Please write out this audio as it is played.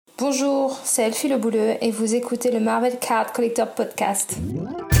Bonjour, c'est Elfie Le Bouleux et vous écoutez le Marvel Card Collector Podcast.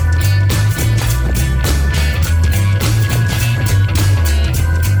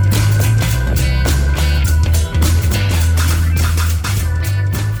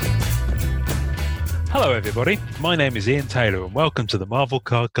 Hello everybody, my name is Ian Taylor and welcome to the Marvel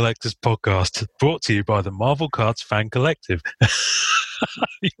Card Collectors Podcast, brought to you by the Marvel Cards Fan Collective.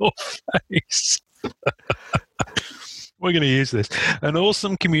 Your face. We're going to use this. An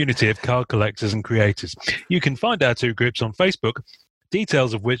awesome community of card collectors and creators. You can find our two groups on Facebook,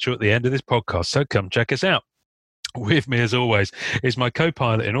 details of which are at the end of this podcast, so come check us out. With me, as always, is my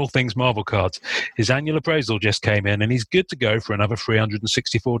co-pilot in all things Marvel cards. His annual appraisal just came in, and he's good to go for another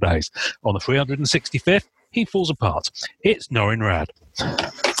 364 days. On the 365th, he falls apart. It's Norrin Rad.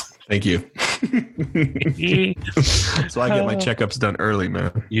 Thank you. So I get my checkups done early,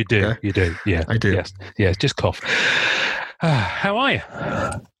 man. You do, Okay? you do. Yeah, I do. Yes, just cough. How are you?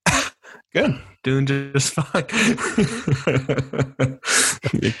 Good. Doing just fine.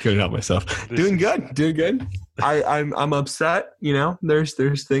 Couldn't help myself. Doing good. I'm upset. You know, there's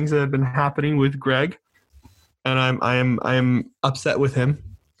things that have been happening with Greg, and I'm upset with him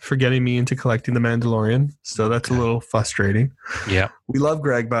for getting me into collecting the Mandalorian. So that's a little frustrating. Yeah. We love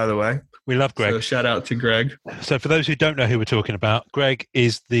Greg, by the way. We love Greg. So shout out to Greg. So for those who don't know who we're talking about, Greg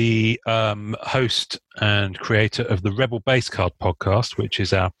is the host and creator of the Rebel Base Card podcast, which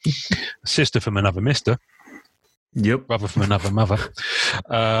is our sister from another mister, Yep. brother from another mother.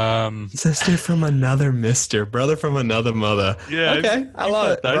 Sister from another mister, brother from another mother. Yeah, okay, I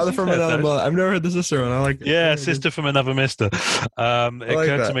love it. those, Brother you've from heard another those. mother. I've never heard the sister one. I like it. Yeah, sister from another mister. It like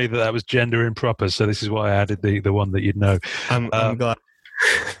occurred to that. me that was gender improper, so this is why I added the one that you'd know. I'm glad.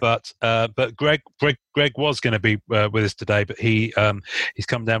 But Greg was going to be with us today, but he's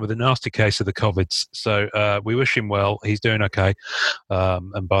come down with a nasty case of the COVIDs. So we wish him well. He's doing okay,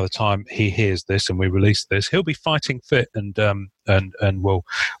 and by the time he hears this and we release this, he'll be fighting fit, and we'll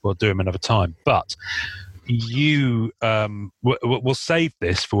do him another time. But you we'll save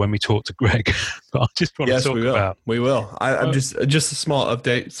this for when we talk to Greg. But I just want to talk about. We will. I'm just a small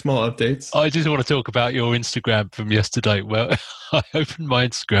update. Small updates. I just want to talk about your Instagram from yesterday. Well, I opened my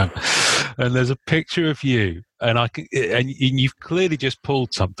Instagram and there's a picture of you, and you've clearly just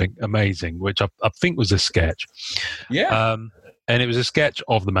pulled something amazing, which I think was a sketch. Yeah. And it was a sketch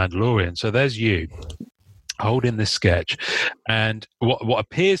of the Mandalorian. So there's you holding this sketch, and what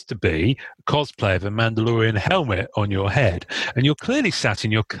appears to be cosplay of a Mandalorian helmet on your head, and you're clearly sat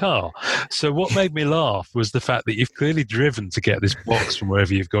in your car. So what made me laugh was the fact that you've clearly driven to get this box from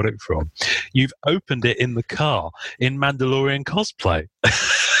wherever you've got it from. You've opened it in the car in Mandalorian cosplay.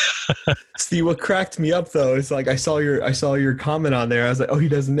 See, what cracked me up though is like I saw your comment on there. I was like, oh, he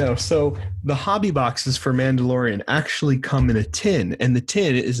doesn't know. So the hobby boxes for Mandalorian actually come in a tin, and the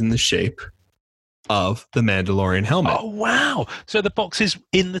tin is in the shape of the Mandalorian helmet. Oh wow! So the box is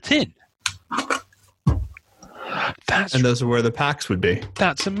in the tin. And those are where the packs would be.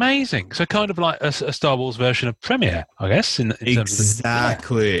 That's amazing. So kind of like a Star Wars version of Premiere, I guess. In terms of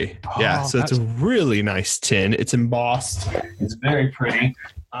Exactly. Yeah. So it's a really nice tin. It's embossed. It's very pretty.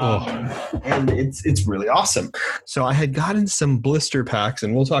 And it's really awesome. So I had gotten some blister packs,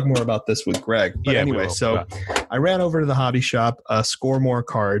 and we'll talk more about this with Greg. But anyway, so I ran over to the hobby shop, Score More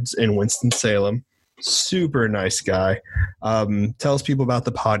Cards in Winston-Salem. Super nice guy. Tells people about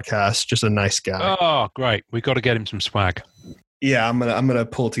the podcast. Just a nice guy. Oh, great. We got to get him some swag. Yeah, I'm gonna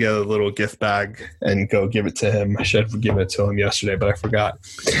pull together a little gift bag and go give it to him. I should have given it to him yesterday, but I forgot.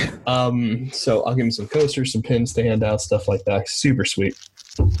 So I'll give him some coasters, some pins to hand out, stuff like that. Super sweet.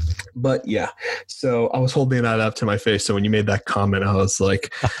 But yeah, so I was holding that up to my face. So when you made that comment, I was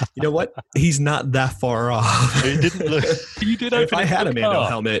like, you know what? He's not that far off. It didn't look. You did open. If I had a Mando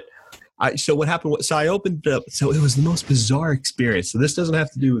helmet. So what happened was, so I opened it up. So it was the most bizarre experience. So this doesn't have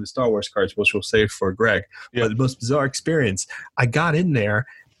to do with the Star Wars cards, which we'll save for Greg. Yeah. But the most bizarre experience, I got in there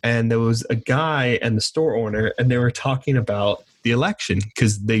and there was a guy and the store owner, and they were talking about the election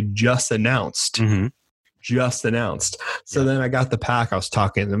because they just announced. Mm-hmm. So then I got the pack. I was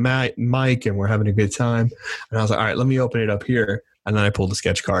talking to Mike and we're having a good time. And I was like, all right, let me open it up here. And then I pulled a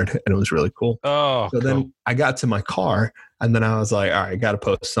sketch card and it was really cool. Oh, so then I got to my car and then I was like, all right, I got to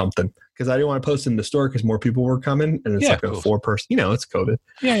post something because I didn't want to post it in the store because more people were coming and it's like a 4-person, it's COVID.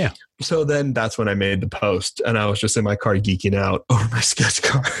 Yeah. So then that's when I made the post and I was just in my car geeking out over my sketch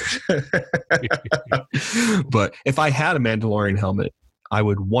card. But if I had a Mandalorian helmet, I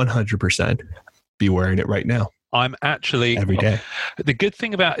would 100% be wearing it right now. I'm actually every day. The good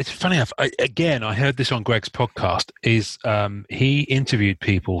thing about it's funny enough. I heard this on Greg's podcast. Is he interviewed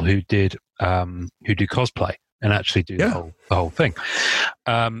people who do cosplay, and actually do the whole thing.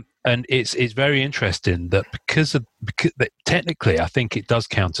 And it's very interesting that because that technically, I think it does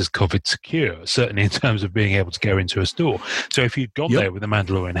count as COVID secure, certainly in terms of being able to go into a store. So if you'd gone there with a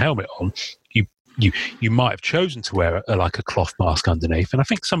Mandalorian helmet on, you might have chosen to wear like a cloth mask underneath, and I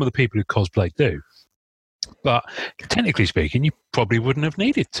think some of the people who cosplay do. But technically speaking, you probably wouldn't have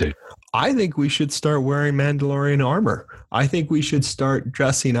needed to. I think we should start wearing Mandalorian armor. I think we should start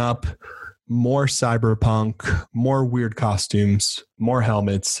dressing up more cyberpunk, more weird costumes, more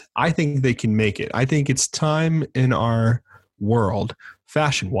helmets. I think they can make it. I think it's time in our world,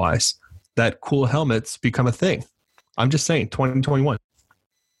 fashion-wise, that cool helmets become a thing. I'm just saying, 2021.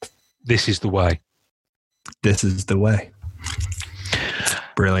 This is the way. This is the way.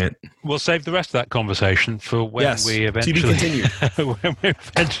 Brilliant. We'll save the rest of that conversation for when we eventually. when we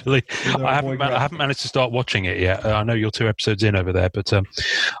eventually, I haven't managed to start watching it yet. I know you're 2 episodes in over there, but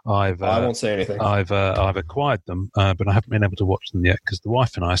I won't say anything. I've acquired them, but I haven't been able to watch them yet because the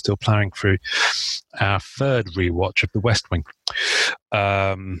wife and I are still plowing through our 3rd rewatch of The West Wing,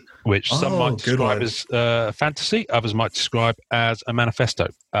 which some might describe as fantasy, others might describe as a manifesto.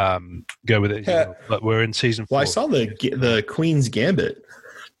 Go with it. But we're in season 4. Well, I saw the Queen's Gambit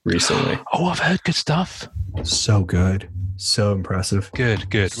recently. Oh, I've heard good stuff. So good. So impressive.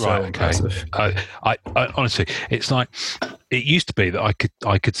 Good. So right. Impressive. Okay. I honestly, it's like it used to be that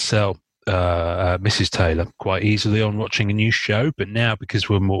I could sell Mrs. Taylor quite easily on watching a new show, but now because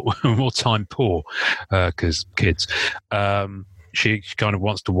we're more time poor because kids, she kind of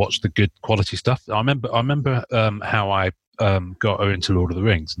wants to watch the good quality stuff. I remember how I got her into Lord of the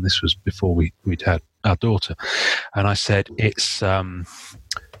Rings, and this was before we'd had our daughter, and I said it's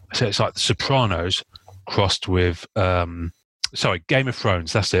like The Sopranos crossed with Game of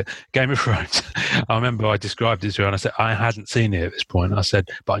Thrones. That's it, Game of Thrones. I remember I described it to her, and I said I hadn't seen it at this point. I said,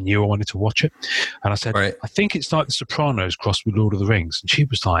 but I knew I wanted to watch it, and I said, I think it's like The Sopranos crossed with Lord of the Rings, and she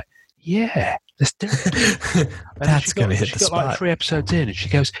was like, yeah, let's do it. That's going to hit the spot. She got like 3 episodes in, and she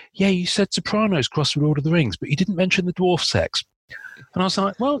goes, yeah, you said Sopranos crossed with Lord of the Rings, but you didn't mention the dwarf sex. And I was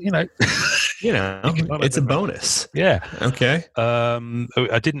like, well, it's a bonus. Yeah. Okay.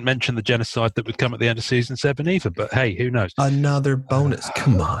 I didn't mention the genocide that would come at the end of season 7 either, but hey, who knows? Another bonus.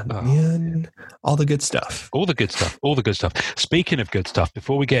 Come on, man. All the good stuff. All the good stuff. Speaking of good stuff,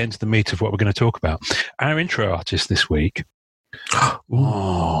 before we get into the meat of what we're going to talk about, our intro artist this week,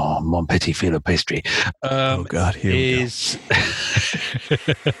 mon petit fil of pastry. Oh God, here we go.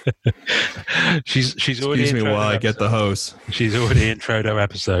 She's already. Excuse me while I get the hose. She's already introed our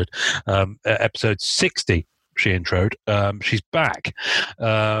episode. Episode 60. She introed. She's back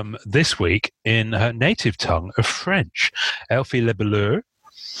this week in her native tongue of French. Elfie Lebeleur.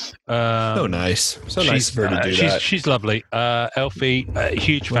 So nice. So nice of her to do that. She's lovely. Elfie, a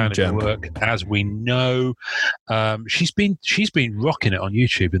huge fan of your work, as we know. She's been rocking it on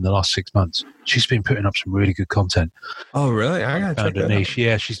YouTube in the last 6 months. She's been putting up some really good content. Oh, really? I gotta check that out.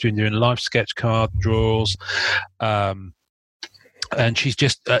 Yeah, she's been doing live sketch card draws. And she's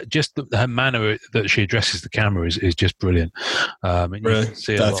just her manner that she addresses the camera is just brilliant. And you can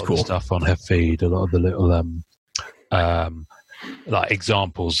see a lot of the stuff on her feed, a lot of the little like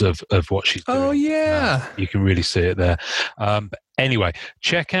examples of what she's doing. Oh yeah, you can really see it there. But anyway,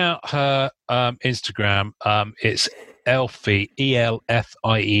 check out her Instagram. It's Elfie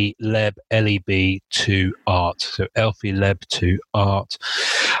ELFIE Leb LEB 2 art. So Elfie Leb 2 art.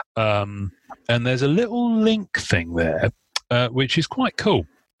 And there's a little link thing there, which is quite cool.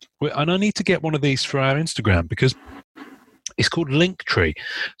 And I need to get one of these for our Instagram because it's called Linktree.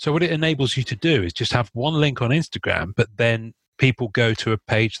 So what it enables you to do is just have one link on Instagram, but then people go to a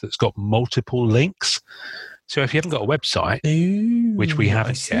page that's got multiple links. So if you haven't got a website, which we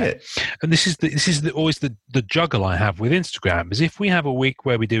haven't yet, and this is always the juggle I have with Instagram, is if we have a week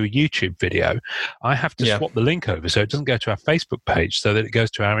where we do a YouTube video, I have to swap the link over so it doesn't go to our Facebook page, so that it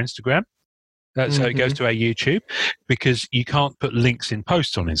goes to our Instagram. So it goes to our YouTube, because you can't put links in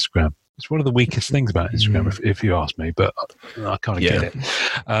posts on Instagram. It's one of the weakest things about Instagram, if you ask me, but I kind of get it.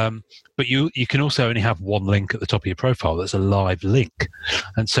 But you can also only have one link at the top of your profile that's a live link.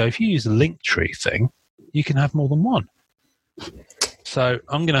 And so if you use the Linktree thing, you can have more than one. So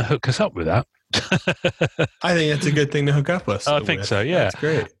I'm going to hook us up with that. I think that's a good thing to hook up with. I think so, yeah. That's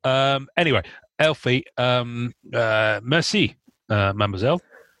great. Anyway, Elfie, merci, mademoiselle.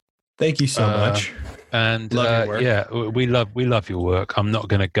 Thank you so much. And we love your work. I'm not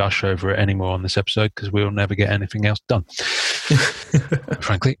going to gush over it anymore on this episode because we'll never get anything else done.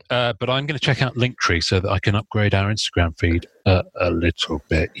 frankly. But I'm going to check out Linktree so that I can upgrade our Instagram feed a little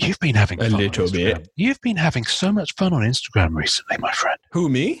bit. You've been having fun. A little bit. You've been having so much fun on Instagram recently, my friend. Who,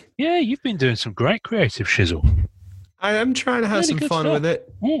 me? Yeah, you've been doing some great creative shizzle. I am trying to have some fun with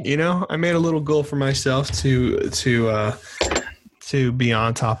it. You know, I made a little goal for myself to be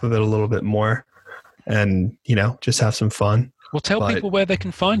on top of it a little bit more, and you know, just have some fun. Well, tell people where they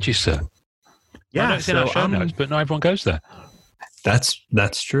can find you, sir. Yeah, I know it's in our show notes, but not everyone goes there.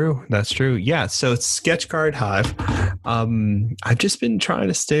 That's true. That's true. Yeah. So it's Sketchcard Hive. I've just been trying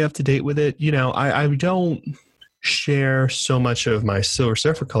to stay up to date with it. You know, I don't share so much of my Silver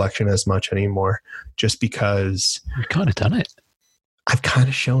Surfer collection as much anymore, just because you've kind of done it. I've kind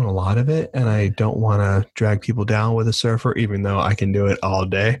of shown a lot of it, and I don't want to drag people down with a surfer, even though I can do it all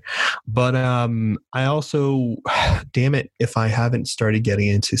day. But I also, damn it, if I haven't started getting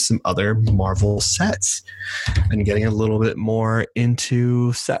into some other Marvel sets and getting a little bit more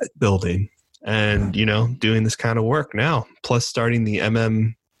into set building and, you know, doing this kind of work now, plus starting the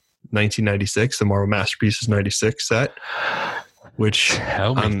 1996, the Marvel Masterpieces 96 set, which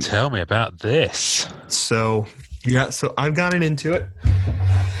tell me about this. So I've gotten into it,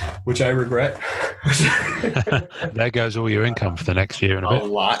 which I regret. There goes all your income for the next year and a bit. A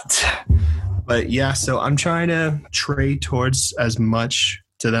lot. But yeah, so I'm trying to trade towards as much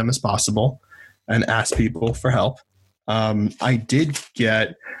to them as possible and ask people for help. I did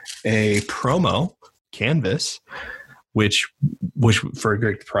get a promo canvas, which for a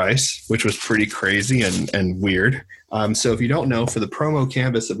great price, which was pretty crazy and weird. So if you don't know, for the promo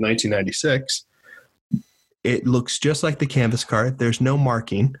canvas of 1996, it looks just like the canvas card. There's no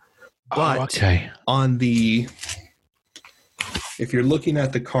marking, but on the, if you're looking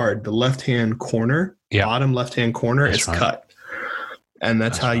at the card, the left-hand corner, bottom left-hand corner is cut. And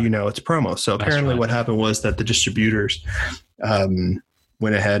that's how you know it's promo. So apparently what happened was that the distributors went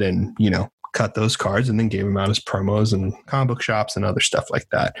ahead and, you know, cut those cards and then gave them out as promos and comic book shops and other stuff like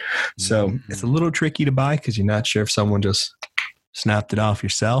that. So it's a little tricky to buy because you're not sure if someone just snapped it off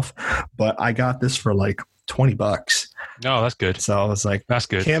yourself. But I got this for like $20. Oh, that's good. So I was like, that's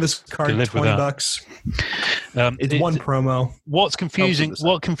good. Canvas card, $20. It's one promo. What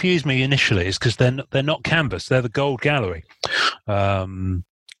confused me initially is because they're not canvas, they're the Gold Gallery.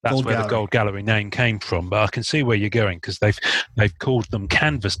 That's Gold where Gallery. The Gold Gallery name came from, but I can see where you're going because they've called them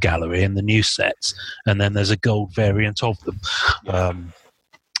Canvas Gallery in the new sets, and then there's a gold variant of them.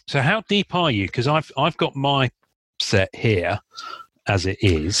 So how deep are you? Because I've got my set here as it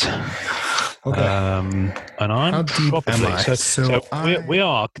is. Okay. And I'm probably so we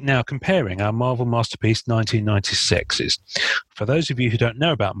are now comparing our Marvel Masterpiece 1996s. For those of you who don't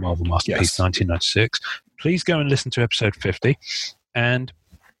know about Marvel Masterpiece 1996, please go and listen to episode 50, and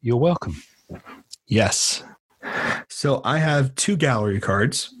you're welcome. Yes. So I have two gallery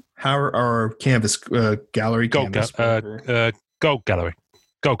cards. How are canvas gallery Gold canvas? Gold Gallery.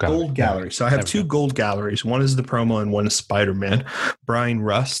 Gold Gallery. So I have two gold galleries. One is the promo and one is Spider-Man. Brian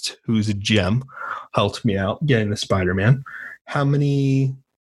Rust, who's a gem, helped me out getting the Spider-Man. How many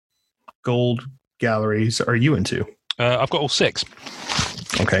gold galleries are you into? I've got all 6.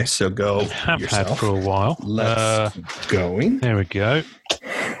 Okay, so go. Have yourself. Had for a while. Let's keep going. There we go.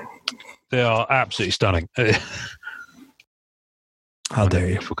 They are absolutely stunning. How dare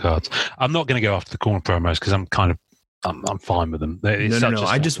you? Beautiful cards. I'm not going to go after the corner promos because I'm fine with them. No.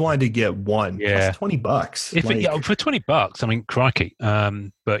 I just wanted to get one. Yeah, $20. For $20, I mean, crikey.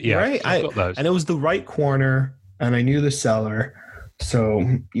 But yeah, right? I've got those. And it was the right corner, and I knew the seller. So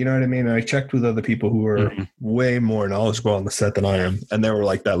you know what I mean. And I checked with other people who were way more knowledgeable on the set than I am, and they were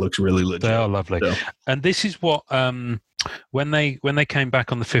like, "That looks really legit." They are lovely. So. And this is what when they came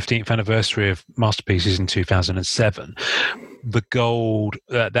back on the 15th anniversary of Masterpieces in 2007. The gold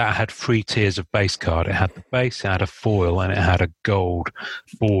that had 3 tiers of base card. It had the base, it had a foil, and it had a gold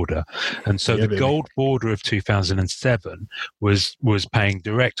border. And so the gold border of 2007 was paying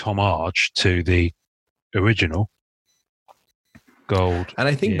direct homage to the original gold. And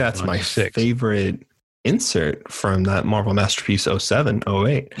I think that's 96. My favorite insert from that Marvel Masterpiece 07,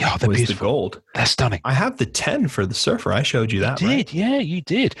 08. Yeah, they're was beautiful. The gold. They're stunning. I have the 10 for the Surfer. I showed you that. You did, right? Yeah, you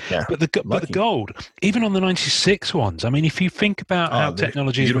did. Yeah, but the gold, even on the 96 ones, I mean, if you think about how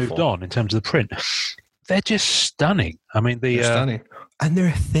technology has moved on in terms of the print, they're just stunning. I mean, they're stunning. And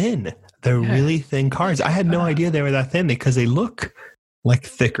they're thin. They're really thin cards. I had no idea they were that thin because they look like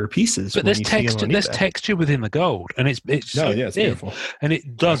thicker pieces. But there's texture. There's texture within the gold, and it's it's beautiful, and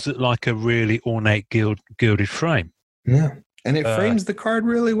it does look like a really ornate gilded frame. Yeah, and it frames the card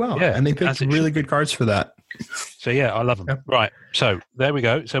really well. Yeah, and they picked really good cards for that. So yeah, I love them. Yep. Right, so there we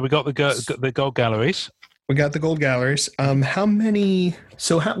go. So we got the gold galleries. We got the gold galleries. How many?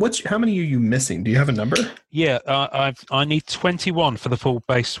 So how many are you missing? Do you have a number? Yeah, I need 21 for the full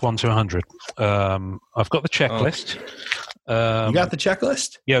base 1 to 100. I've got the checklist. You got the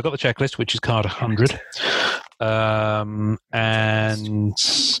checklist? Yeah, I've got the checklist, which is card 100. And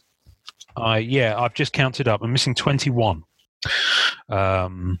I've just counted up. I'm missing 21.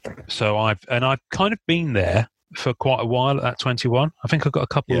 So I've kind of been there for quite a while at that 21. I think I got a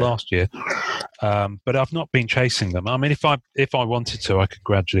couple last year, but I've not been chasing them. I mean, if I wanted to, I could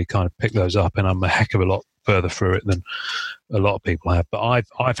gradually kind of pick those up, and I'm a heck of a lot further through it than a lot of people have. But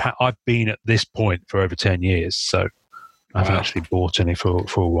I've been at this point for over 10 years, so I haven't actually bought any for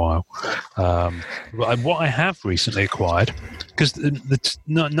a while. But what I have recently acquired, because the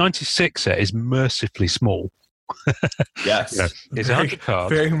 96 set is mercifully small. Yes. It's 100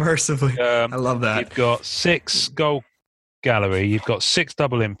 cards. Very mercifully. I love that. You've got 6 gold gallery. You've got 6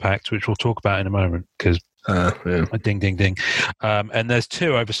 double impact, which we'll talk about in a moment, because ding, ding, ding. And there's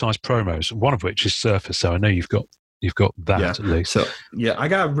 2 oversized promos, one of which is Surface, so I know you've got that at least. So I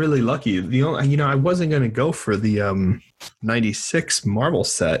got really lucky. I wasn't going to go for the 96 Marvel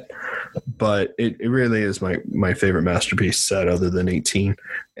set, but it really is my favorite Masterpiece set other than 18.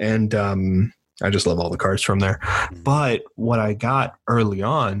 And I just love all the cards from there. But what I got early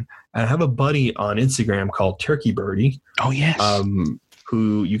on, I have a buddy on Instagram called Turkey Birdie. Oh, yes.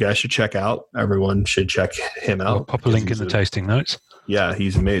 Who you guys should check out. Everyone should check him out. I'll pop a link in the tasting notes. Yeah,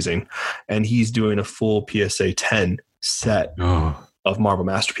 he's amazing. And he's doing a full PSA 10 set of Marvel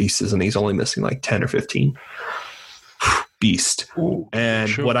Masterpieces, and he's only missing like 10 or 15. Beast. Ooh, and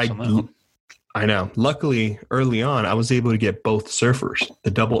sure what I know. Luckily, early on, I was able to get both Surfers,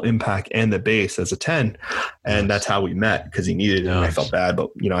 the double impact and the base, as a 10. And that's how we met, because he needed it. And I felt bad, but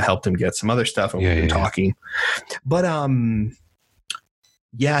I helped him get some other stuff, and we've been talking. But and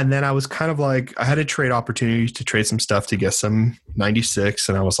then I was kind of like, I had a trade opportunities to trade some stuff to get some 96.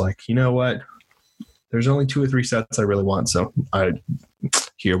 And I was like, you know what? There's only 2 or 3 sets I really want. So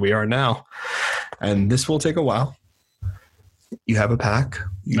here we are now. And this will take a while. You have a pack.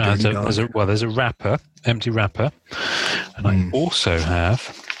 There's a wrapper, empty wrapper. And I also have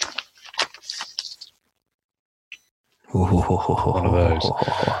one of those.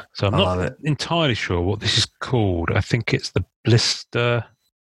 So I'm not entirely sure what this is called. I think it's the blister.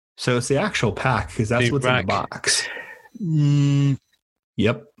 So it's the actual pack, because that's what's in the box.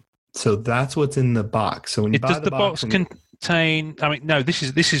 Yep. So that's what's in the box. So when you buy does the box contain? I mean, no. This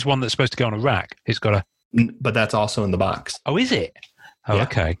is one that's supposed to go on a rack. It's got a. But that's also in the box. Oh, is it? Oh, yeah.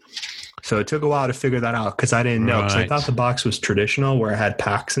 Okay. So it took a while to figure that out, because I didn't know. Because I thought the box was traditional, where it had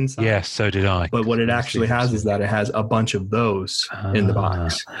packs inside. Yes, so did I. But what it actually has is that it has a bunch of those in the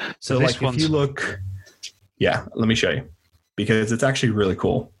box. So like if you look, let me show you, because it's actually really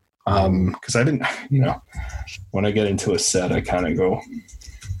cool. Because I didn't, when I get into a set, I kind of go.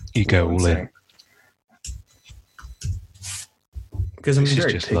 You go all in. Because I'm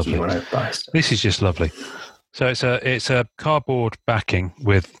very picky when I buy stuff. This is just lovely. So it's a cardboard backing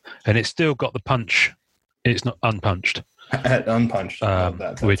and it's still got the punch. It's not unpunched. Unpunched,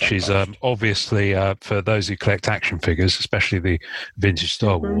 which is obviously for those who collect action figures, especially the vintage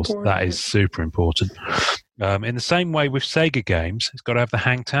Star Wars, that is super important. In the same way with Sega games, it's got to have the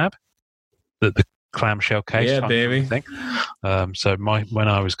hang tab, the clamshell case. Yeah, baby. Thing. So when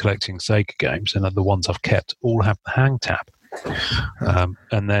I was collecting Sega games, and the ones I've kept all have the hang tab.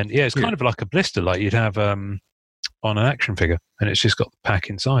 And then it's kind of like a blister, like you'd have on an action figure, and it's just got the pack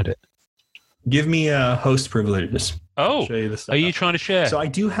inside it. Give me host privileges. Oh, are you trying to share? So I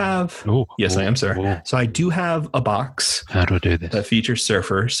do have. Yes, I am, sir. So I do have a box. How do I do this? That features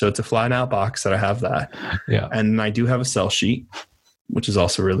Surfer. So it's a flat out box that I have that. Yeah, and I do have a cell sheet, which is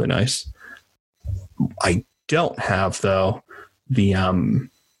also really nice. I don't have though the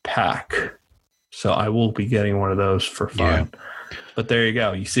pack. So I will be getting one of those for fun. Yeah. But there you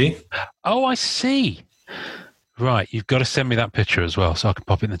go. You see? Oh, I see. Right. You've got to send me that picture as well so I can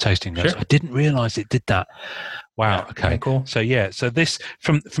pop it in the tasting notes. Sure. I didn't realize it did that. Wow. Yeah, okay. Cool. So so this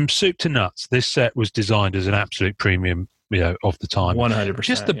from soup to nuts, this set was designed as an absolute premium, of the time. 100%.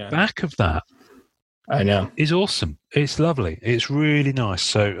 Just the back of that. I know. Is awesome. It's lovely. It's really nice.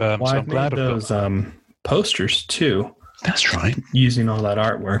 So, so I'm glad I've got those posters too. That's right. Using all that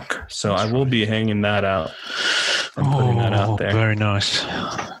artwork. So I will be hanging that out and putting that out there. Very nice.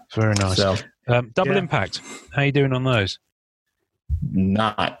 Very nice. So, double impact. How are you doing on those?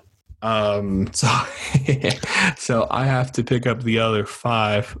 Not. So I have to pick up the other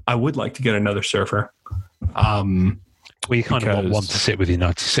 5. I would like to get another Surfer. Well, you kind of want one to sit with your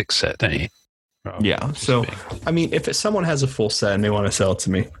 96 set, don't you? Yeah. So, I mean, if someone has a full set and they want to sell it to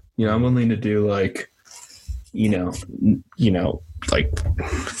me, I'm willing to do like like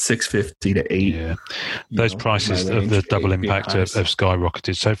 650 to 8. Yeah, those prices of the double impact have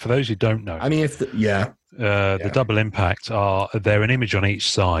skyrocketed. So for those who don't know, I mean, the double impact they're an image on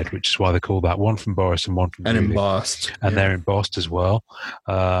each side, which is why they call that one from Boris and one from and Julie. embossed, and they're embossed as well,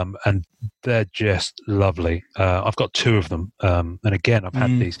 and they're just lovely. I've got 2 of them, and again, I've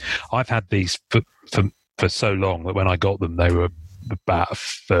had these for so long that when I got them, they were about a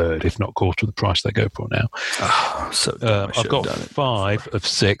third, if not quarter, of the price they go for now. Oh, so I've got 5 of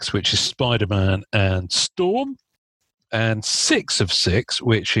 6, which is Spider-Man and Storm, and 6 of 6,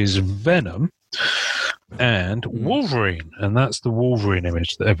 which is Venom and Wolverine, and that's the Wolverine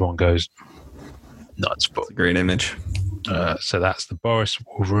image that everyone goes nuts for. It's a great image. So that's the Boris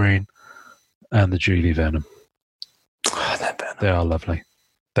Wolverine and the Julie Venom. Oh, that Venom. They are lovely.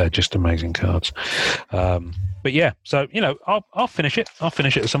 They're just amazing cards. But yeah, so I'll finish it. I'll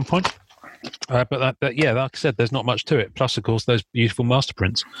finish it at some point. But yeah, like I said, there's not much to it. Plus, of course, those beautiful master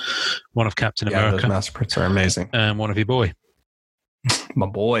prints. One of Captain America. Those master prints are amazing. And one of your boy, my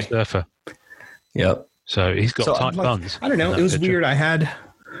boy, Surfer. Yep. So he's got tight buns. I don't know. It was weird.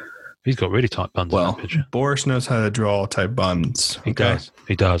 He's got really tight buns in that picture. Boris knows how to draw tight buns. He does.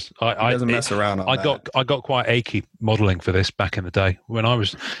 He does. He doesn't mess around on that. I got quite achy modelling for this back in the day when I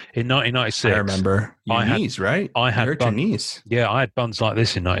was in 1996. I remember your knees, right? I had your knees. Yeah, I had buns like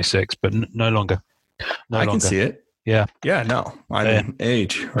this in 96, but no longer. I can see it. Yeah. Yeah, no. I mean,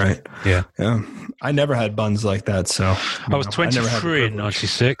 age, right? Yeah. Yeah. I never had buns like that, so. I was 23 in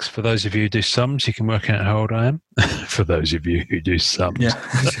 96. For those of you who do sums, you can work out how old I am. For those of you who do sums. Yeah.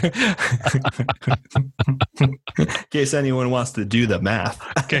 In case anyone wants to do the math.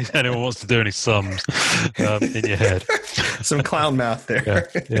 In case anyone wants to do any sums in your head. Some clown math there.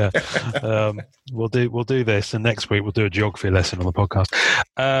 Yeah. We'll do this, and next week we'll do a geography lesson on the podcast.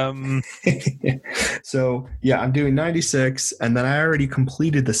 So, yeah, I'm doing 96, and then I already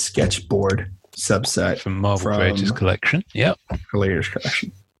completed the sketchboard subset from Marvel Creators Collection. Yep. Creators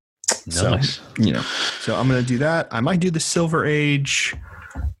Collection. Nice. So, so I'm going to do that. I might do the Silver Age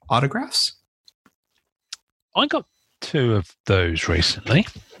autographs. I got 2 of those recently.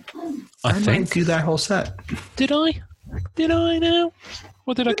 I think. Might do that whole set. Did I? Did I now?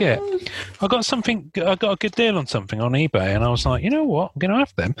 What did I get? I got a good deal on something on eBay, and I was like, you know what? I'm going to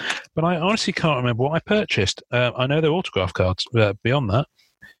have them. But I honestly can't remember what I purchased. I know they're autograph cards. Beyond that,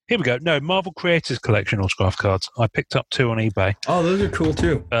 here we go. No, Marvel Creators Collection autograph cards. I picked up 2 on eBay. Oh, those are cool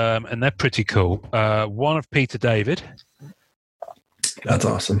too. And they're pretty cool. One of Peter David. That's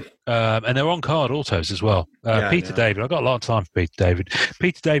awesome. And they're on card autos as well. Peter David. I've got a lot of time for Peter David.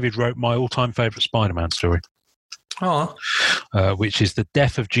 Peter David wrote my all-time favourite Spider-Man story. Which is the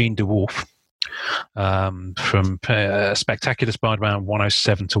death of Jean DeWolf from Spectacular Spider-Man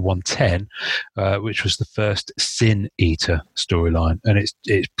 107 to 110, which was the first Sin Eater storyline, and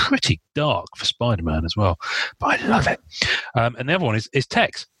it's pretty dark for Spider-Man as well, but I love it. And the other one is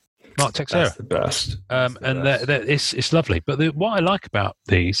Tex. Mark Texeira. That's the best. It's lovely. But what I like about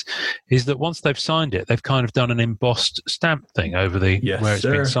these is that once they've signed it, they've kind of done an embossed stamp thing over where it's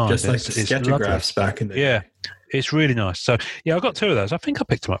been signed. Just like the sketchographs back in the day. Yeah, it's really nice. So yeah, I got 2 of those. I think I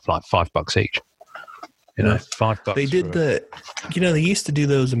picked them up for like $5 each. $5. They did they used to do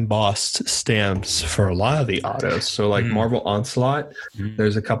those embossed stamps for a lot of the autos. So like Marvel Onslaught,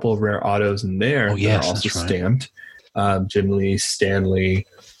 there's a couple of rare autos in there that are also stamped. Jim Lee, Stan Lee.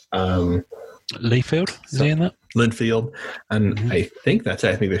 Leafield, is he in that? Linfield, and I think that's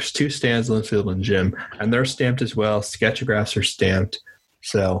it. I think there's 2 Stans, Linfield and Jim, and they're stamped as well. Sketchographs are stamped,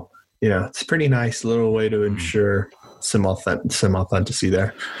 so it's a pretty nice little way to ensure some authenticity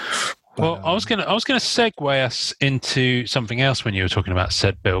there. Well, I was gonna segue us into something else when you were talking about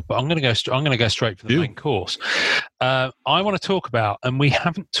set build, but I'm gonna go straight for the main course. I want to talk about, and we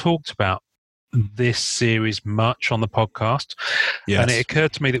haven't talked about this series much on the podcast. Yes. And it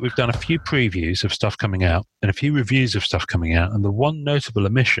occurred to me that we've done a few previews of stuff coming out and a few reviews of stuff coming out, and the one notable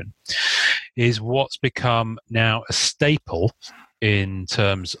omission is what's become now a staple in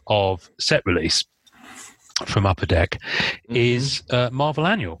terms of set release from Upper Deck is Marvel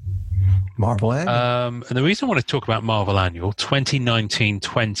Annual. And the reason I want to talk about Marvel Annual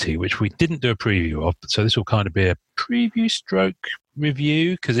 2019-20, which we didn't do a preview of, so this will kind of be a preview stroke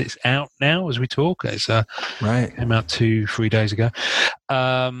review because it's out now as we talk. It's came out 2-3 days ago.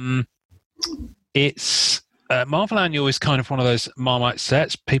 It's Marvel Annual is kind of one of those Marmite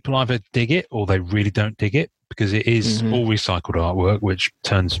sets. People either dig it or they really don't dig it because it is all recycled artwork, which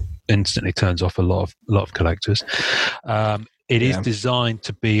instantly turns off a lot of collectors. It is designed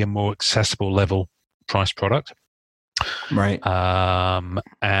to be a more accessible level price product. Right.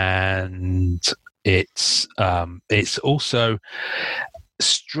 And it's also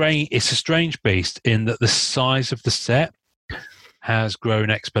strange. It's a strange beast in that the size of the set has grown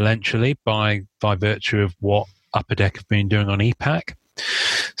exponentially by virtue of what Upper Deck have been doing on EPAC.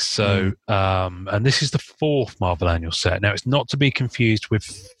 So, and this is the 4th Marvel Annual set. Now, it's not to be confused with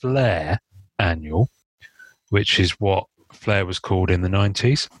Flair Annual, which is what Flair was called in the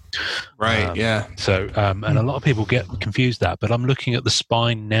 90s. Right, yeah. So, and a lot of people get confused that, but I'm looking at the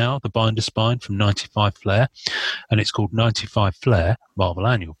spine now, the binder spine from 95 Flair, and it's called 95 Flair Marvel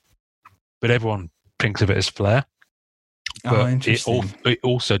Annual. But everyone thinks of it as Flair. But it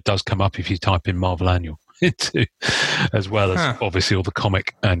also does come up if you type in Marvel Annual into, as well as obviously all the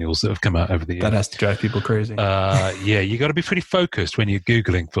comic annuals that have come out over the years. That has to drive people crazy. Yeah, you got to be pretty focused when you're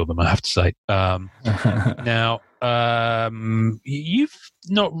Googling for them, I have to say. Now, you've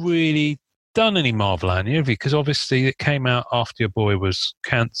not really done any Marvel Annual, have you? Because obviously it came out after your boy was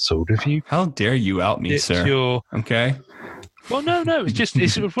cancelled. Have you? How dare you out me, sir? Okay. Well, no. It's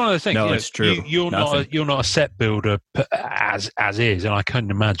one of those things. No, it's true. You're not a set builder as is, and I couldn't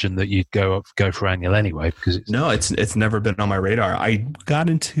imagine that you'd go for annual anyway because it's never been on my radar. I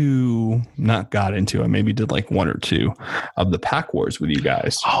maybe did like 1 or 2 of the Pack Wars with you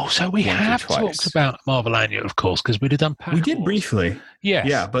guys. Oh, so we have talked about Marvel Annual, of course, because we'd have done Pack Wars. We did briefly. Yes.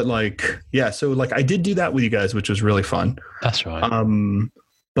 Yeah, but so I did do that with you guys, which was really fun. That's right.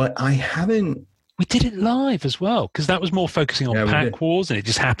 But I haven't. We did it live as well because that was more focusing on Pack Wars, and it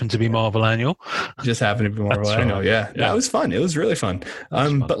just happened to be Marvel Annual. Just happened to be Marvel Annual, yeah. That was fun. It was really fun.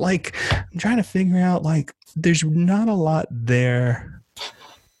 But I'm trying to figure out there's not a lot there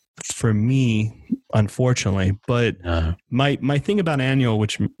for me, unfortunately. But my thing about Annual,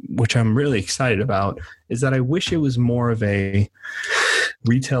 which I'm really excited about, is that I wish it was more of a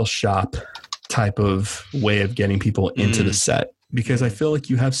retail shop type of way of getting people into the set. Because I feel like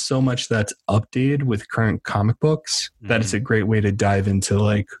you have so much that's updated with current comic books that it's a great way to dive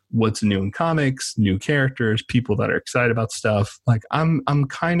into what's new in comics, new characters, people that are excited about stuff. I'm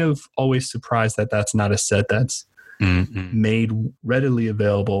kind of always surprised that that's not a set that's made readily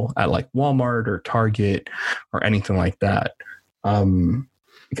available at Walmart or Target or anything like that.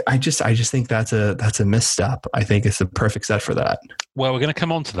 I just think that's a misstep. I think it's the perfect set for that. Well, we're going to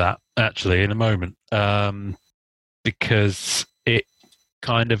come on to that actually in a moment because it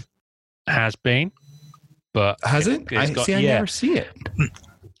kind of has been, but has it? I never see it.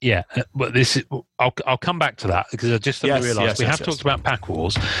 Yeah, but I'll come back to that because I just realised we have talked about Pack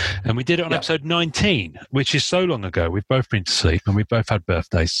Wars, and we did it on episode 19, which is so long ago. We've both been to sleep and we've both had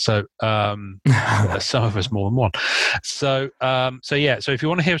birthdays, so some of us more than one. So if you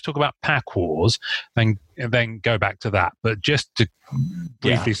want to hear us talk about Pack Wars, then go back to that. But just to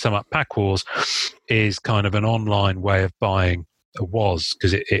briefly sum up, Pack Wars is kind of an online way of buying. It was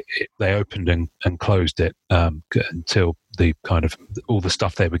because they opened and closed it until the kind of all the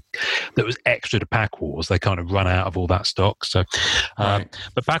stuff that was extra to Pack Wars, they kind of run out of all that stock. So,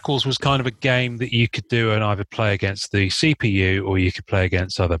 but Pack Wars was kind of a game that you could do and either play against the CPU or you could play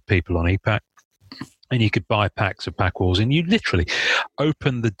against other people on EPAC. And you could buy packs of Pack Wars, and you literally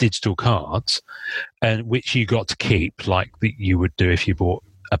open the digital cards, and which you got to keep, like you would do if you bought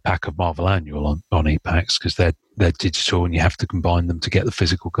a pack of Marvel Annual on EPACs, because they're digital and you have to combine them to get the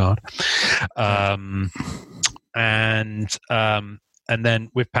physical card. And then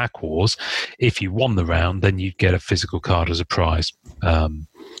with Pack Wars, if you won the round, then you'd get a physical card as a prize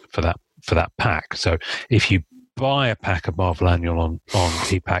for that pack. So if you buy a pack of Marvel Annual on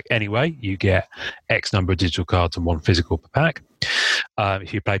EPAC anyway, you get X number of digital cards and one physical per pack.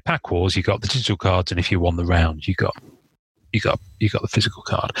 If you play Pack Wars, you got the digital cards, and if you won the round, you got the physical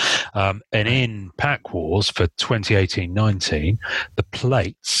card. And in Pack Wars for 2018-19, the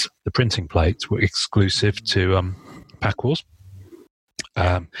printing plates were exclusive to Pack Wars.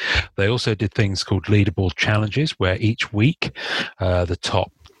 They also did things called leaderboard challenges, where each week the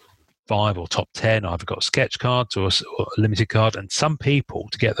top 5 or top 10 either got sketch cards or a limited card, and some people,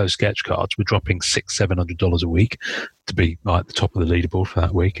 to get those sketch cards, were dropping $600-700 a week to be like the top of the leaderboard for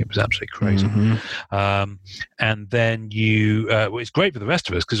that week. It was absolutely crazy. And then it's great for the rest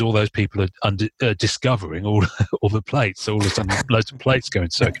of us because all those people are discovering all the plates. So all of a sudden, loads of plates go in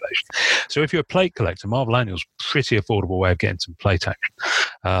circulation. So if you're a plate collector, Marvel Annual's a pretty affordable way of getting some plate action.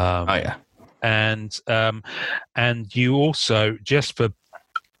 And you also, just for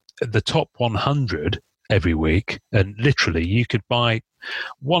the top 100 every week, and literally you could buy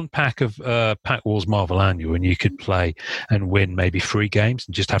one pack of Pack Wars Marvel Annual and you could play and win maybe 3 games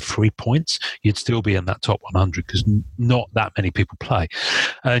and just have 3 points. You'd still be in that top 100 because not that many people play,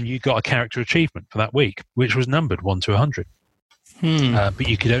 and you got a character achievement for that week which was numbered 1 to 100. But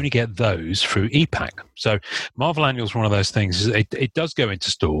you could only get those through ePack. So Marvel Annual is one of those things. It does go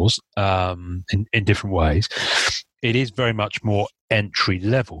into stores in different ways. It is very much more entry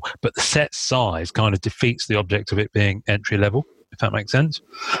level, but the set size kind of defeats the object of it being entry level, if that makes sense.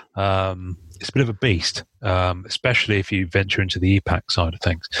 It's a bit of a beast, especially if you venture into the ePack side of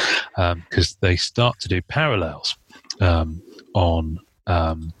things, because they start to do parallels on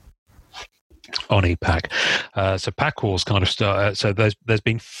ePack. So Pack Wars kind of start. So there's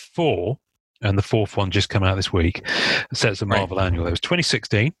been 4, and the 4th one just come out this week. Sets of Marvel Annual. There was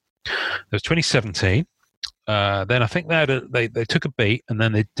 2016. There was 2017. Then I think they took a beat, and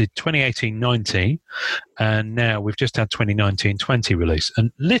then they did 2018-19, and now we've just had 2019-20 release. And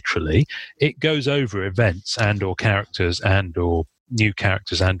literally, it goes over events and or characters and or new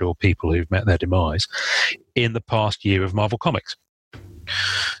characters and or people who've met their demise in the past year of Marvel Comics.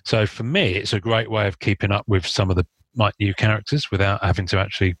 So for me, it's a great way of keeping up with some of the new characters without having to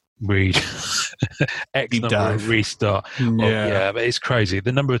actually read X number of restart. Yeah, but it's crazy.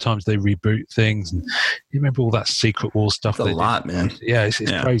 The number of times they reboot things, and you remember all that Secret Wars stuff. It's a lot, man. Yeah, it's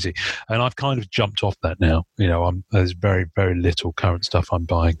crazy. And I've kind of jumped off that now. You know, there's very, very little current stuff I'm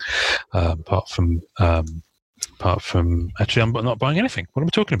buying, apart from actually, I'm not buying anything. What am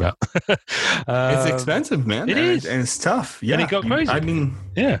I talking about? It's expensive, man. It is, and it's tough. Yeah, and it got crazy. I mean,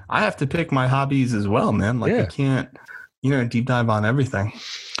 I have to pick my hobbies as well, man. Like I can't, deep dive on everything.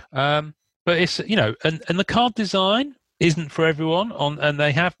 But it's and the card design isn't for everyone. And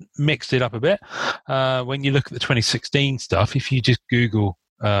they have mixed it up a bit. When you look at the 2016 stuff, if you just Google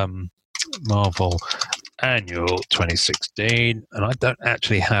Marvel Annual 2016, and I don't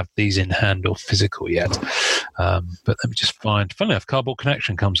actually have these in hand or physical yet, but let me just find. Funnily enough, Cardboard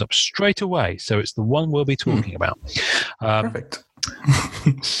Connection comes up straight away, so it's the one we'll be talking about. Perfect.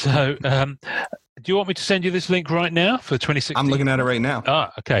 So, do you want me to send you this link right now for 2016? I'm looking at it right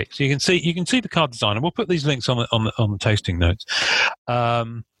now. Okay. So you can see the card design, and we'll put these links on the tasting notes.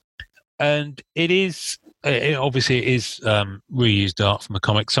 And it is reused art from the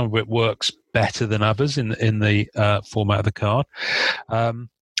comic. Some of it works better than others in the format of the card.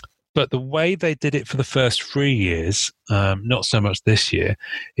 But the way they did it for the first 3 years, not so much this year,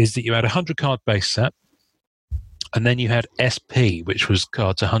 is that you had a 100 card base set. And then you had SP, which was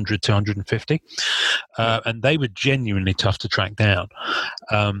cards 100 to 150. And they were genuinely tough to track down.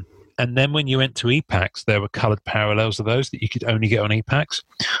 And then when you went to ePacks, there were coloured parallels of those that you could only get on ePacks.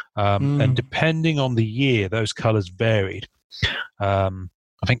 And depending on the year, those colours varied.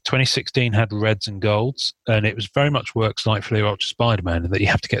 I think 2016 had reds and golds, and it was very much works like Fleer Ultra Spider-Man, in that you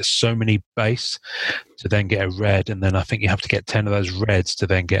have to get so many base to then get a red, and then I think you have to get 10 of those reds to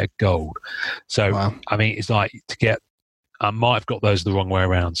then get a gold. So, wow. I mean, it's like to get... I might have got those the wrong way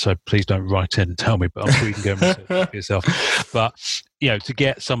around, so please don't write in and tell me, but I'm sure you can go and research it for yourself. But, to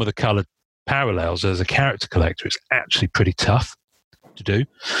get some of the coloured parallels as a character collector, it's actually pretty tough to do.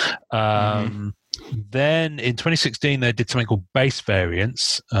 Then in 2016, they did something called base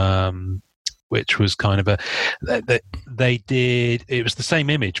variants, which was kind of they did, it was the same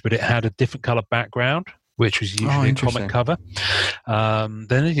image, but it had a different color background, which was usually a comic cover. Then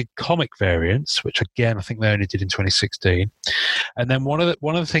they did comic variants, which again, I think they only did in 2016. And then one of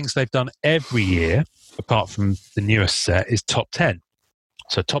the things they've done every year, apart from the newest set, is top 10.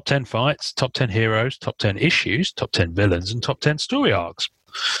 So top 10 fights, top 10 heroes, top 10 issues, top 10 villains, and top 10 story arcs.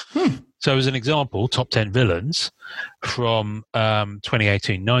 So as an example, top 10 villains from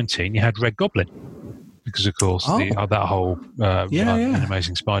 2018-19, you had Red Goblin, because of course that whole in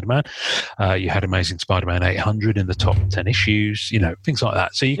Amazing Spider-Man. You had Amazing Spider-Man 800 in the top 10 issues, things like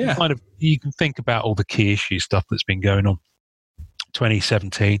that. So you can you can think about all the key issue stuff that's been going on.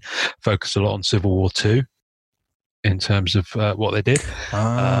 2017 focused a lot on Civil War 2. In terms of what they did.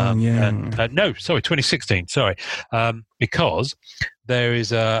 2016, sorry. Because there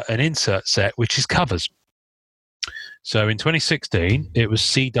is an insert set, which is covers. So in 2016, it was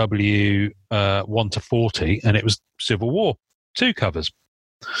CW 1 to 40, and it was Civil War 2 covers.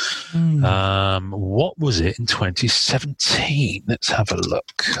 What was it in 2017? Let's have a look.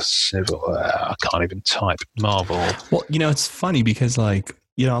 I can't even type Marvel. Well, it's funny because, a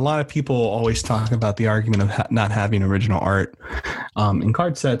lot of people always talk about the argument of not having original art in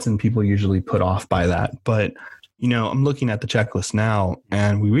card sets, and people usually put off by that. But, I'm looking at the checklist now,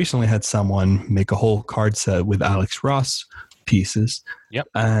 and we recently had someone make a whole card set with Alex Ross pieces. Yep.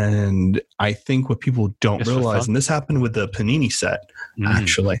 And I think what people don't realize, and this happened with the Panini set,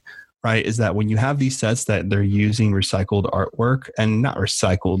 actually, right, is that when you have these sets that they're using recycled artwork, and not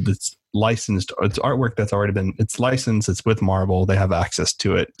recycled, it's licensed, it's artwork that's already been, it's licensed, it's with Marvel, they have access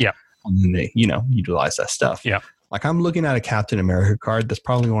to it. Yeah. And then they, utilize that stuff. Yeah. Like I'm looking at a Captain America card that's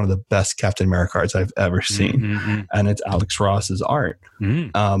probably one of the best Captain America cards I've ever seen, and it's Alex Ross's art,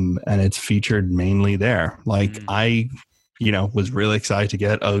 and it's featured mainly there. Like I, was really excited to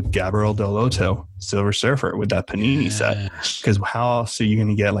get a Gabriel Del Otto Silver Surfer with that Panini set, because how else are you going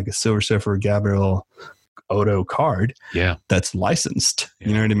to get like a Silver Surfer Gabriel Otto card that's licensed?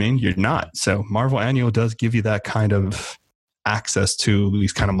 You know what I mean? You're not. So Marvel Annual does give you that kind of access to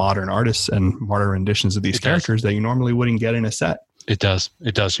these kind of modern artists and modern renditions of these characters that you normally wouldn't get in a set. It does.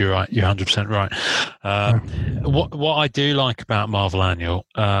 You're right. You're 100% right. What I do like about Marvel Annual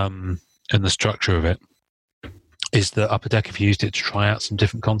and the structure of it is that Upper Deck have used it to try out some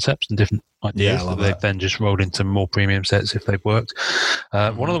different concepts and different ideas that they've then just rolled into more premium sets if they've worked.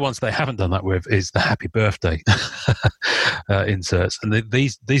 One of the ones they haven't done that with is the Happy Birthday inserts, and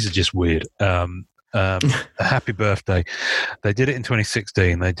these are just weird. Happy Birthday, they did it in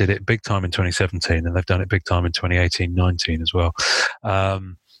 2016, they did it big time in 2017, and they've done it big time in 2018-19 as well.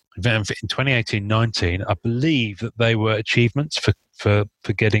 In 2018-19, I believe that they were achievements for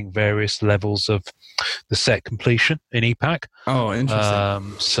getting various levels of the set completion in EPAC. Oh,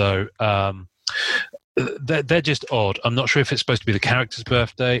 interesting. They're just odd. I'm not sure if it's supposed to be the character's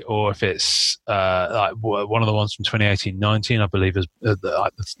birthday or if it's like one of the ones from 2018-19. I believe is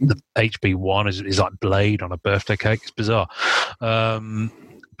the HB1 is like Blade on a birthday cake. It's bizarre,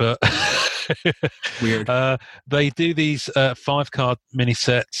 but weird. They do these 5-card mini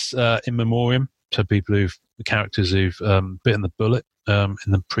sets in memoriam to people the characters who've bitten the bullet in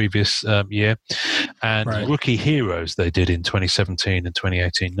the previous year, and Rookie Heroes they did in 2017 and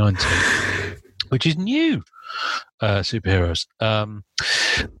 2018-19. Which is new superheroes.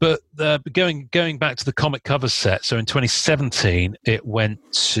 But going back to the comic covers set, so in 2017 it went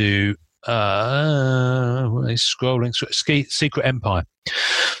to Secret Empire.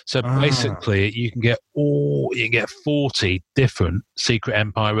 So basically you can get 40 different Secret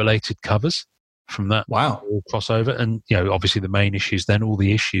Empire related covers from that crossover, and obviously the main issues, then all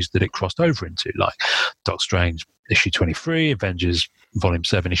the issues that it crossed over into, like Doc Strange issue 23, Avengers volume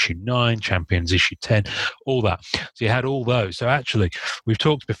 7 issue 9, Champions issue 10, all that. So you had all those. So actually we've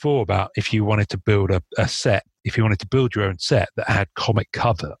talked before about if you wanted to build a set, if you wanted to build your own set that had comic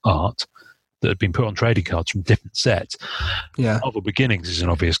cover art that had been put on trading cards from different sets, Marvel Beginnings is an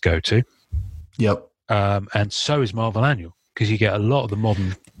obvious go-to. And so is Marvel Annual, because you get a lot of the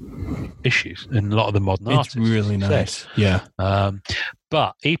modern issues and a lot of the modern artists. It's really nice.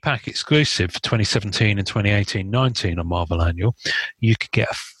 But EPAC exclusive for 2017 and 2018-19 on Marvel Annual, you could get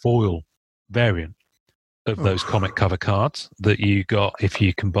a foil variant of those comic cover cards that you got if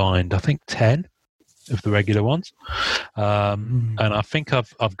you combined, I think, 10 of the regular ones. And I think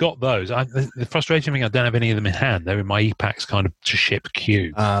I've got those. The frustrating thing, I don't have any of them in hand. They're in my EPAC's kind of to ship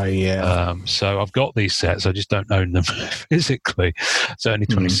queue. So I've got these sets. I just don't own them physically. Certainly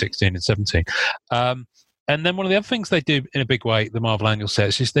 2016 and 17. And then one of the other things they do in a big way, the Marvel Annual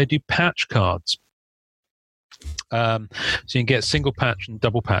sets, is they do patch cards. So you can get single patch and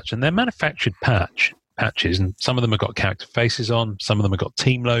double patch, and they're manufactured patches, and some of them have got character faces on, some of them have got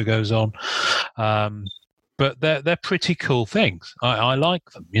team logos on, but they're pretty cool things. I like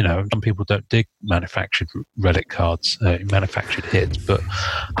them. Some people don't dig manufactured relic cards, manufactured hits, but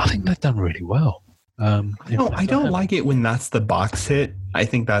I think they've done really well. I don't like it when that's the box hit. I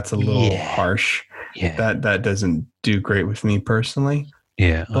think that's a little harsh. That doesn't do great with me personally.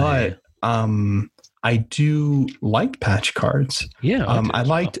 But I do like patch cards. I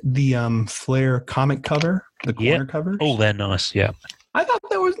liked the Flair comic cover, the corner covers. Oh, they're nice. I thought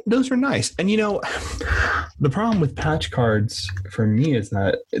those were nice. And the problem with patch cards for me is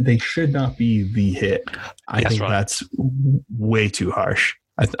that they should not be the hit. I think that's way too harsh.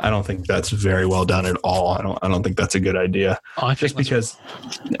 I don't think that's very well done at all. I don't think that's a good idea. Just because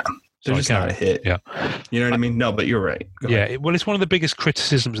they're just not a hit. You know what I mean? No, but you're right. Well, it's one of the biggest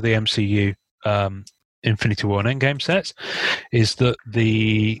criticisms of the MCU Infinity War and Endgame sets is that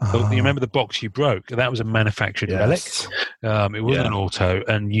you remember the box you broke? That was a manufactured relic. It wasn't an auto,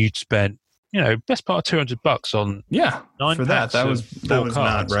 and you'd spent best part of $200 on 9 for that. That was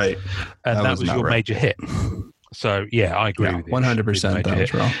not right, and that was your major hit. So I agree with you. 100%. That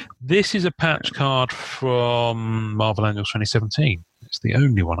was wrong. This is a patch card from Marvel Annual 2017. It's the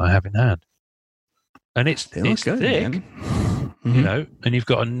only one I have in hand, and it's good, thick, and you've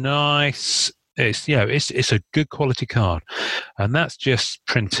got a nice. It's it's a good quality card, and that's just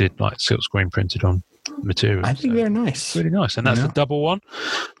printed like silkscreen printed on material. I think they're nice, really nice, and that's the double one.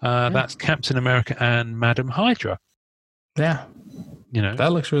 That's Captain America and Madam Hydra. You know,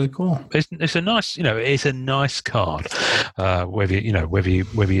 that looks really cool. It's a nice, it's a nice card. Whether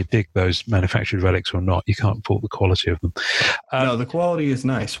you dig those manufactured relics or not, you can't fault the quality of them. No, the quality is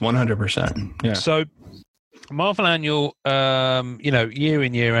nice, 100%. Yeah. So, Marvel Annual, year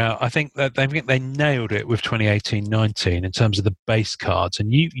in, year out, I think that they nailed it with 2018-19 in terms of the base cards.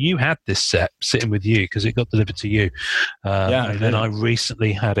 And you had this set sitting with you because it got delivered to you. And then I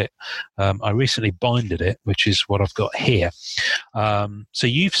recently had it. I recently binded it, which is what I've got here. So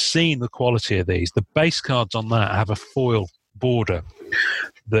you've seen the quality of these. The base cards on that have a foil border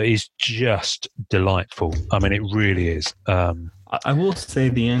that is just delightful. I mean, it really is. I will say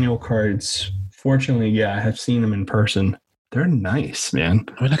the annual cards, fortunately, I have seen them in person. They're nice, man.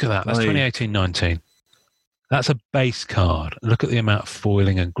 I mean, look at that. That's 2018-19. That's a base card. Look at the amount of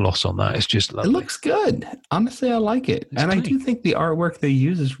foiling and gloss on that. It's just lovely. It looks good. Honestly, I like it. It's clean. I do think the artwork they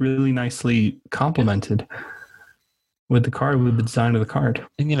use is really nicely complemented with the card, with the design of the card.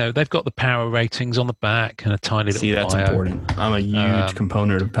 And, they've got the power ratings on the back and a tiny little that's bio. important. I'm a huge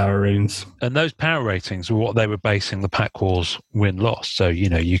component of power ratings. And those power ratings were what they were basing the Pack Wars win-loss. So, you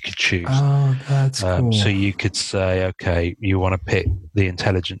could choose. Oh, that's cool. So you could say, okay, you want to pick the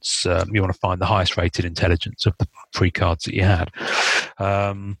intelligence. You want to find the highest rated intelligence of the 3 cards that you had.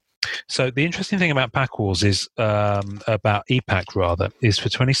 So the interesting thing about Pack Wars is, about EPAC rather, is for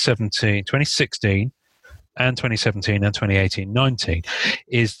 2016, and 2017 and 2018-19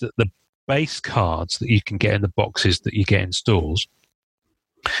 is that the base cards that you can get in the boxes that you get in stores,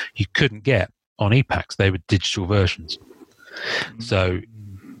 you couldn't get on EPACs. They were digital versions. So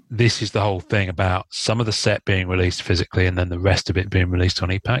this is the whole thing about some of the set being released physically and then the rest of it being released on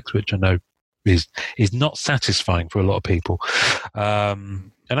EPACs, which I know is not satisfying for a lot of people.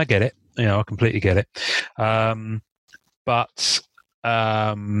 And I get it. I completely get it. But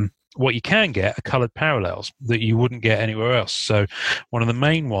what you can get are coloured parallels that you wouldn't get anywhere else. So one of the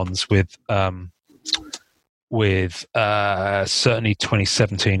main ones with certainly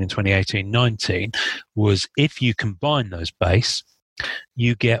 2017 and 2018-19 was if you combine those base,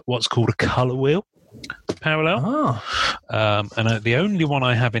 you get what's called a colour wheel parallel. And the only one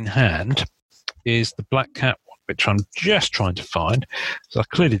I have in hand is the Black Cat one, which I'm just trying to find. So I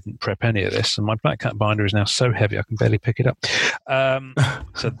clearly didn't prep any of this, and my Black Cat binder is now so heavy I can barely pick it up.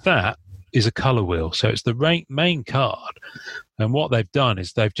 So that is a colour wheel. So it's the main card. And what they've done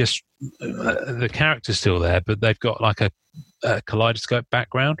is they've just, the character's still there, but they've got like a kaleidoscope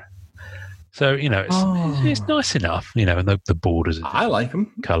background. So, it's nice enough, and the borders. I like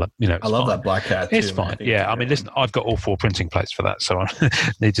them. Colour, I love that Black Cat too. It's fine. Yeah, I mean, listen, I've got all 4 printing plates for that, so I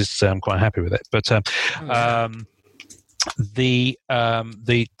need to say I'm quite happy with it. But the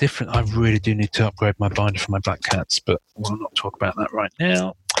different, I really do need to upgrade my binder for my Black Cats, but we'll not talk about that right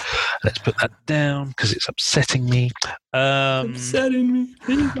now. Let's put that down because it's upsetting me. Upsetting me.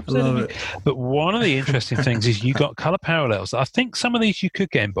 I love it. But one of the interesting things is you got colour parallels. I think some of these you could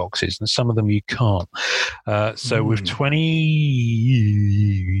get in boxes and some of them you can't. So with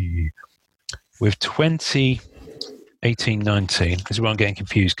 2018-19, this is where I'm getting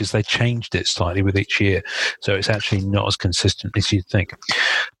confused because they changed it slightly with each year. So it's actually not as consistent as you'd think.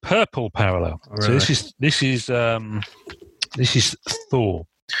 Purple parallel. Really? So this is Thor.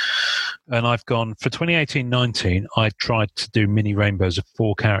 And I've gone for 2018-19. I tried to do mini rainbows of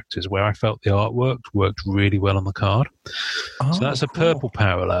 4 characters where I felt the artwork worked really well on the card. So that's a purple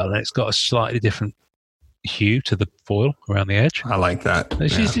parallel, and it's got a slightly different hue to the foil around the edge. I like that.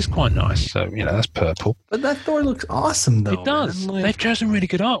 It's just quite nice. So that's purple. But that Thor looks awesome, though. It does. They've chosen really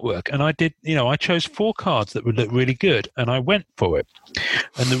good artwork, and I did. I chose 4 cards that would look really good, and I went for it.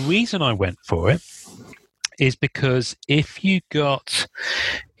 And the reason I went for it is because if you got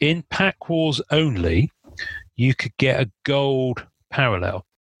in Pack Wars only, you could get a gold parallel,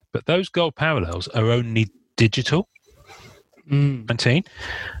 but those gold parallels are only digital. 19.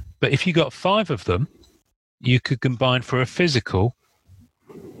 But if you got 5 of them, you could combine for a physical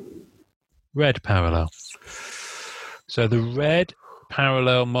red parallel. So the red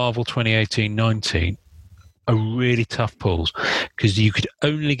parallel Marvel 2018-19 are really tough pulls because you could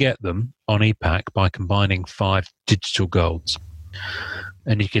only get them on EPAC by combining 5 digital golds.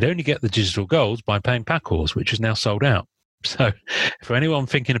 And you could only get the digital golds by paying Pack Wars, which is now sold out. So for anyone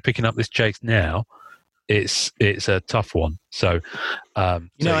thinking of picking up this chase now, it's a tough one. So,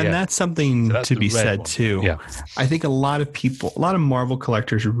 and that's something to be said too. Yeah. I think a lot of Marvel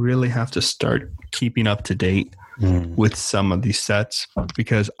collectors really have to start keeping up to date with some of these sets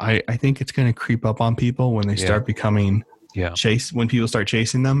because I think it's going to creep up on people when they start becoming when people start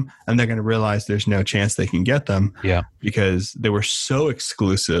chasing them, and they're going to realize there's no chance they can get them. Yeah. Because they were so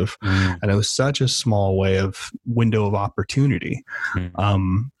exclusive, and it was such a small window of opportunity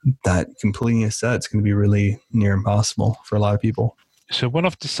that completing a set's going to be really near impossible for a lot of people. So what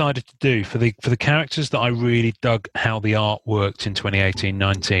I've decided to do for the characters that I really dug how the art worked in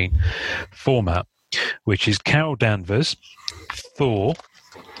 2018-19 format, which is Carol Danvers, Thor,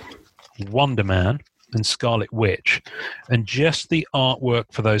 Wonder Man, and Scarlet Witch, and just the artwork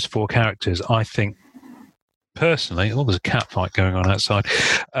for those 4 characters, I think personally, there's a cat fight going on outside.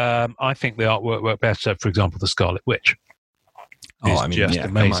 I think the artwork worked better. For example, the Scarlet Witch. Just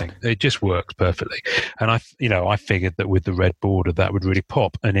amazing. It just works perfectly. And I figured that with the red border that would really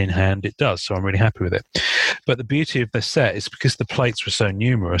pop, and in hand it does. So I'm really happy with it. But the beauty of the set is because the plates were so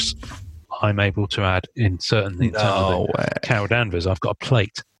numerous, I'm able to add in certain Carol Danvers. I've got a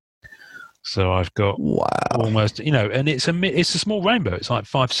plate. So I've got almost, and it's a small rainbow. It's like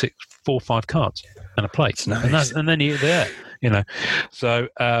 4 or 5 cards and a plate. Nice. And then you're there, So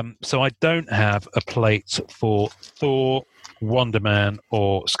I don't have a plate for Thor, Wonder Man,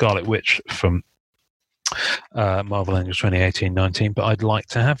 or Scarlet Witch from Marvel Annual 2018-19, but I'd like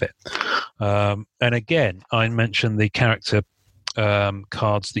to have it. And again, I mentioned the character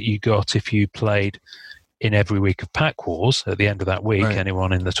cards that you got if you played in every week of Pack Wars. At the end of that week,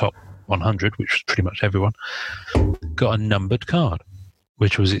 anyone in the top 100, which was pretty much everyone, got a numbered card,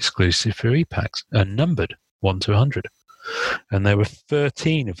 which was exclusive for e-packs, numbered 1 to 100. And there were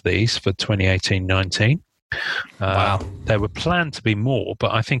 13 of these for 2018-19. Wow. There were planned to be more,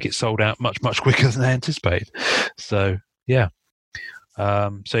 but I think it sold out much, much quicker than I anticipated. So, yeah.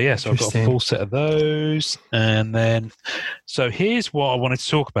 So I've got a full set of those. And then, so here's what I wanted to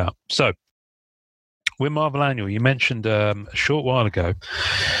talk about. So, with Marvel Annual, you mentioned a short while ago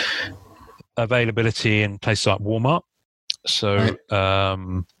availability in places like Walmart. So,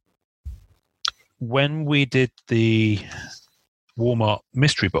 when we did the Walmart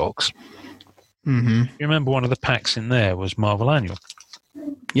mystery box, you remember one of the packs in there was Marvel Annual?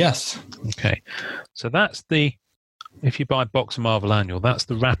 Yes. Okay. So that's if you buy a box of Marvel Annual, that's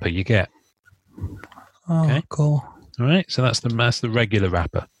the wrapper you get. Oh, okay. Cool. All right. So that's the regular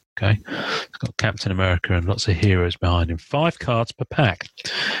wrapper. Okay. It's got Captain America and lots of heroes behind him. 5 cards per pack.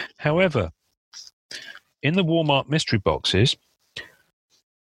 However, in the Walmart mystery boxes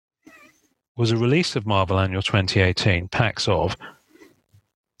was a release of Marvel Annual 2018, packs of,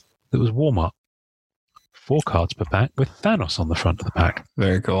 that was Walmart. 4 cards per pack with Thanos on the front of the pack.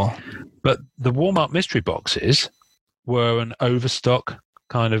 Very cool. But the Walmart mystery boxes were an overstock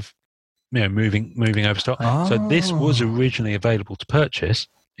kind of, moving overstock. Oh. So this was originally available to purchase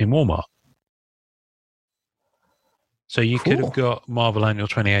in Walmart. So you could have got Marvel Annual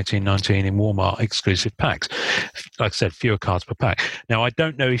 2018-19 in Walmart exclusive packs. Like I said, fewer cards per pack. Now, I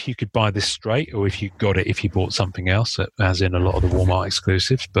don't know if you could buy this straight or if you got it if you bought something else, as in a lot of the Walmart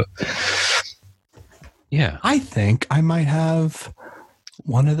exclusives. But yeah. I think I might have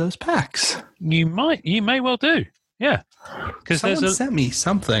one of those packs. You may well do. Yeah. Because someone sent me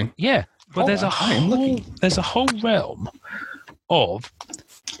something. Yeah. But there's a whole realm of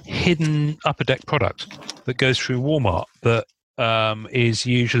hidden Upper Deck product that goes through Walmart that is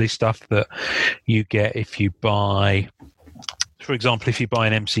usually stuff that you get if you buy, for example, if you buy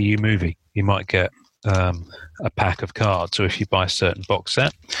an MCU movie, you might get a pack of cards, or if you buy a certain box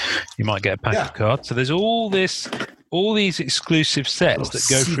set, you might get a pack of cards. So there's all these exclusive sets that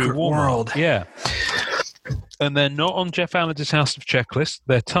go through Walmart. World. Yeah. And they're not on Jeff Allen's House of Checklist.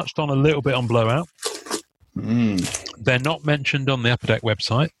 They're touched on a little bit on Blowout. They're not mentioned on the Upper Deck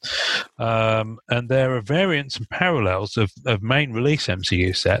website. And there are variants and parallels of main release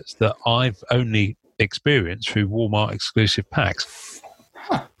MCU sets that I've only experienced through Walmart exclusive packs.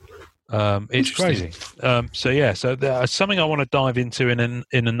 It's crazy. So there's something I want to dive into in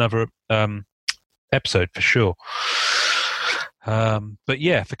another episode for sure. But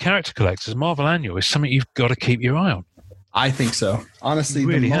yeah, for character collectors, Marvel Annual is something you've got to keep your eye on. I think so. Honestly,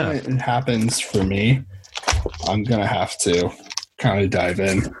 the moment it happens for me, I'm going to have to kind of dive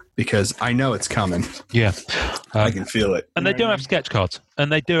in because I know it's coming. Yeah. I can feel it. And they do have sketch cards.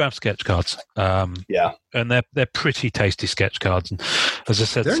 And they're pretty tasty sketch cards. And as I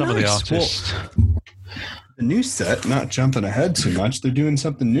said, some of the artists... The new set, not jumping ahead too much, they're doing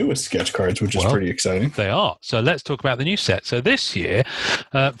something new with sketch cards, which is pretty exciting. They are. So let's talk about the new set. So this year,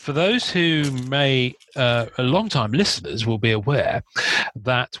 for those who may, long-time listeners will be aware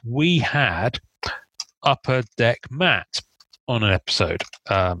that we had Upper Deck Matt on an episode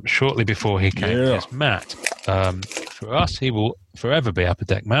shortly before he came as Matt. For us, he will forever be Upper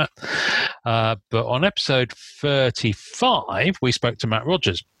Deck Matt. But on episode 35, we spoke to Matt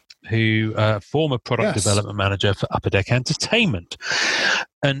Rogers, who former product development manager for Upper Deck Entertainment.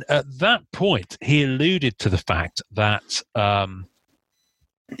 And at that point, he alluded to the fact that, and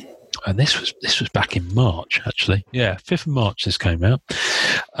this was back in March, actually. Yeah, 5th of March this came out.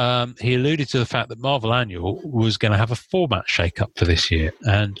 He alluded to the fact that Marvel Annual was going to have a format shake-up for this year.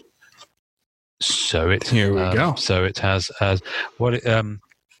 And so it Here we go. So it has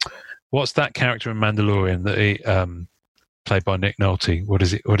what's that character in Mandalorian that he played by Nick Nolte? What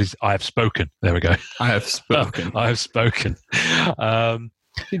is it? I have spoken. There we go. I have spoken. I have spoken. I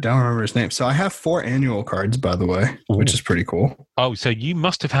don't remember his name. So I have 4 annual cards, by the way, which is pretty cool. Oh, so you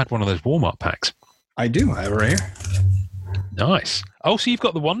must have had one of those Walmart packs. I do. I have it right here. Nice. Oh, so you've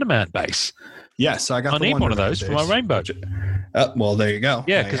got the Wonder Man base. Yes, I got. I need one of those for my rainbow. Well, there you go.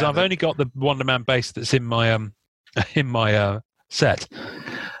 Yeah, because I've only got the Wonder Man base that's in my set.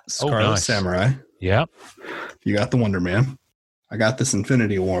 Scarlet Samurai. Yeah. You got the Wonder Man. I got this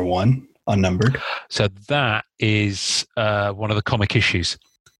Infinity War one, unnumbered. So that is one of the comic issues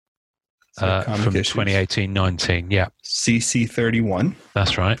from 2018-19. Yeah. CC31.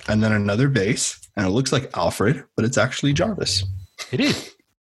 That's right. And then another base. And it looks like Alfred, but it's actually Jarvis. It is.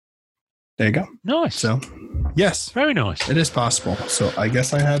 There you go. Nice. So, yes. Very nice. It is possible. So I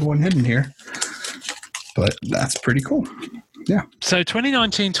guess I had one hidden here. But that's pretty cool. Yeah. So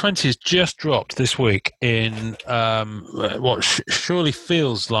 2019-20 has just dropped this week in what surely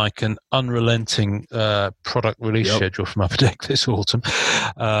feels like an unrelenting product release schedule from Upper Deck this autumn,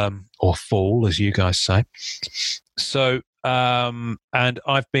 or fall, as you guys say. So, and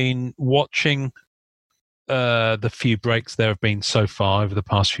I've been watching the few breaks there have been so far over the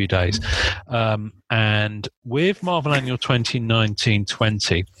past few days. And with Marvel Annual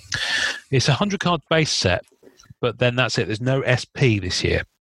 2019-20, it's a 100-card base set, but then that's it. There's no SP this year.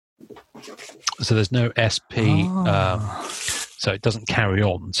 So there's no SP, so it doesn't carry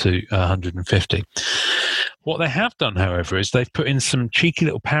on to 150. What they have done, however, is they've put in some cheeky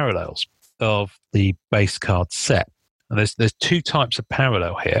little parallels of the base card set. And there's 2 types of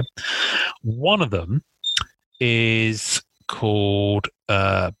parallel here. One of them is called,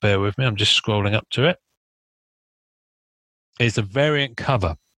 bear with me, I'm just scrolling up to it. It's a variant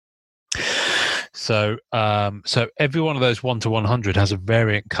cover. So every one of those 1-100 has a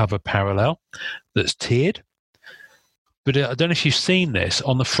variant cover parallel that's tiered. But I don't know if you've seen this.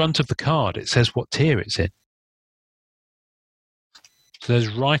 On the front of the card, it says what tier it's in. So there's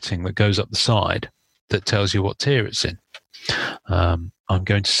writing that goes up the side that tells you what tier it's in. I'm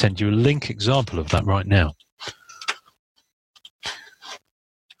going to send you a link example of that right now.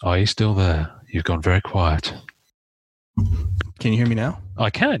 Are you still there? You've gone very quiet. Can you hear me now?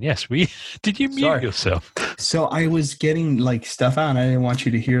 I can, yes. Did you mute yourself? So I was getting like stuff out. I didn't want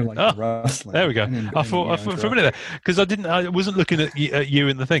you to hear like the rustling. There we go. I thought for a minute there, because I wasn't looking at you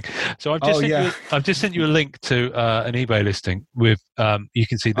in the thing. So I've just sent you a link to an eBay listing with you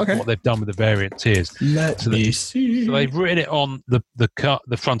can see what they've done with the variant tiers. Let me see. So they've written it on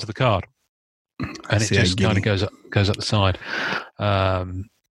the front of the card, and it just kind of goes up the side.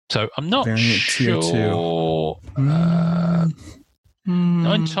 So I'm not sure.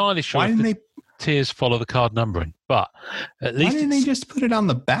 Not entirely sure if the tiers follow the card numbering, but at least why didn't they just put it on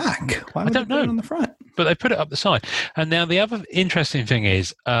the back? Why would they put it on the front? But they put it up the side. And now the other interesting thing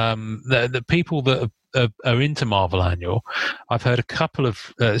is the people that are into Marvel Annual, I've heard a couple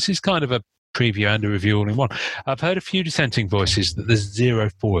of this is kind of a preview and a review all in one. I've heard a few dissenting voices that there's 0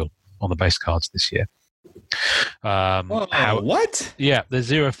 foil on the base cards this year. What? Yeah, there's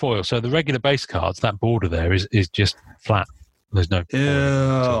 0 foil. So the regular base cards, that border there is just flat. There's no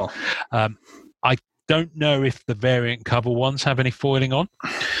foiling. I don't know if the variant cover ones have any foiling on,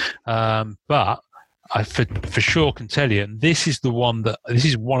 but I for sure can tell you, and this is one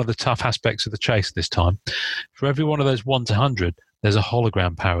of the tough aspects of the chase this time. For every one of those 1-100, there's a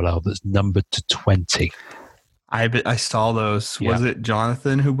hologram parallel that's numbered to 20. I saw those. Yeah. Was it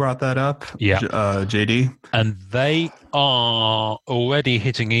Jonathan who brought that up? Yeah. JD. And they are already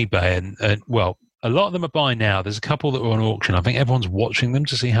hitting eBay, and well, a lot of them are buying now. There's a couple that are on auction. I think everyone's watching them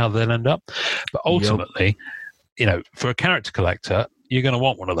to see how they'll end up. But ultimately, for a character collector, you're going to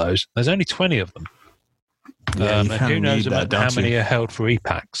want one of those. There's only 20 of them. And who knows how many are held for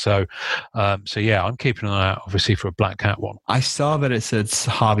EPAC. So yeah, I'm keeping an eye out, obviously, for a Black Cat one. I saw that it said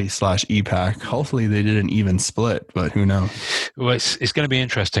hobby/EPAC. Hopefully they did an even split, but who knows? Well, it's going to be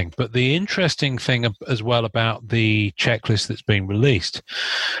interesting. But the interesting thing as well about the checklist that's been released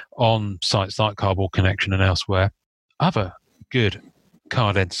on sites like Cardboard Connection and elsewhere, other good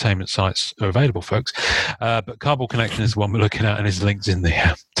card entertainment sites are available, folks. But Cardboard Connection is the one we're looking at, and his link's in the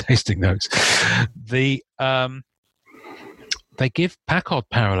tasting notes. They give pack odds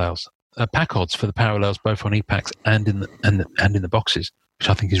for the parallels both on e-packs and in the boxes, which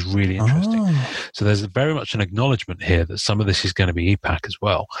I think is really interesting. So there's very much an acknowledgement here that some of this is going to be e-pack as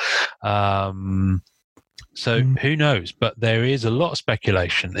well. So who knows? But there is a lot of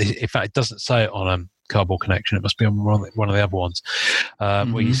speculation. In fact, it doesn't say it on Cardboard Connection. It must be on one of the other ones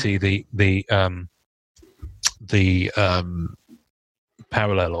where you see the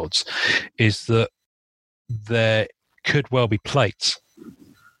parallel odds. Is that there could well be plates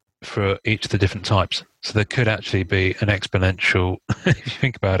for each of the different types. So there could actually be an exponential. If you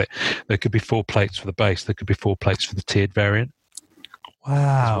think about it, there could be 4 plates for the base. There could be 4 plates for the tiered variant.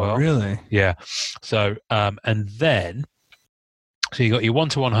 Wow, well. Really? Yeah. So, and then, so you got your 1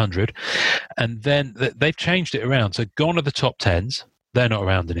 to 100, and then they've changed it around. So gone are the top 10s. They're not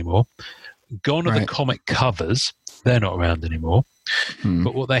around anymore. Gone are the comic covers. They're not around anymore.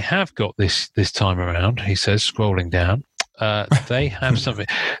 But what they have got this time around, he says, scrolling down, they have something.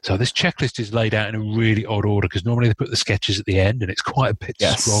 So this checklist is laid out in a really odd order because normally they put the sketches at the end, and it's quite a bit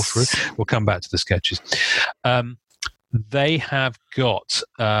to scroll through. We'll come back to the sketches. They have got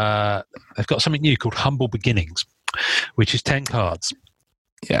they've got something new called Humble Beginnings, which is 10 cards.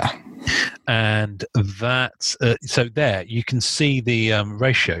 Yeah. And that's so there you can see the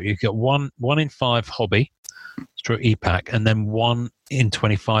ratio. You've got 1 in 5 hobby through e-pack, and then 1 in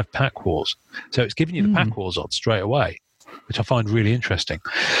 25 pack wars. So it's giving you the pack wars odds straight away, which I find really interesting.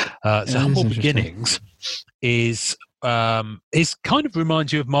 So Humble Beginnings is kind of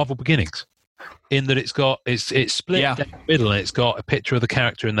reminds you of Marvel Beginnings in that it's split down the middle, and it's got a picture of the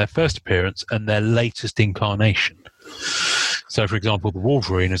character in their first appearance and their latest incarnation. So, for example, the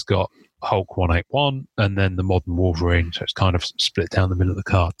Wolverine has got Hulk 181 and then the modern Wolverine, so it's kind of split down the middle of the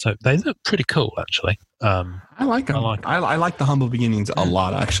card. So they look pretty cool, actually. I like them. I like the Humble Beginnings a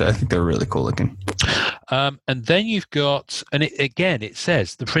lot, actually. I think they're really cool looking. And then you've got, and it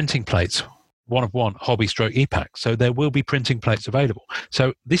says the printing plates, 1 of 1 hobby stroke e-pack. So there will be printing plates available.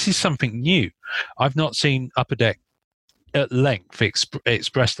 So this is something new. I've not seen Upper Deck at length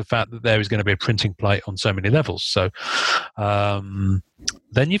express the fact that there is going to be a printing plate on so many levels. So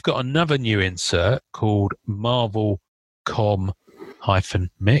then you've got another new insert called Marvel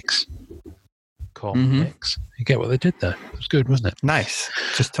Com-Mix. Mix. You get what they did there? It was good, wasn't it? Nice.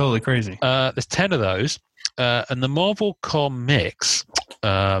 Just totally crazy. There's 10 of those. And the Marvel Com-Mix,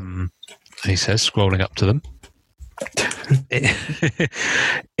 he says, scrolling up to them,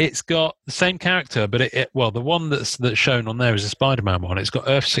 it's got the same character, but the one that's shown on there is a Spider-Man one. It's got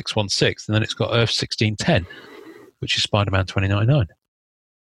Earth 616, and then it's got Earth 1610, which is Spider-Man 2099.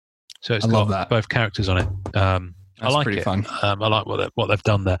 So it's got both characters on it. I like pretty it. Fun. I like what they've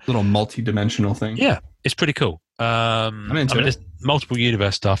done there. Little multi-dimensional thing. Yeah, it's pretty cool. I'm into it. There's multiple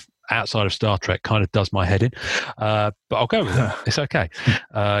universe stuff outside of Star Trek kind of does my head in, but I'll go with it. It's okay.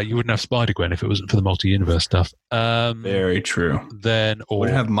 You wouldn't have Spider-Gwen if it wasn't for the multi-universe stuff. Very true. Then, or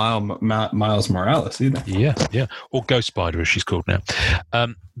wouldn't have Miles Morales either. Yeah, or Ghost Spider as she's called now.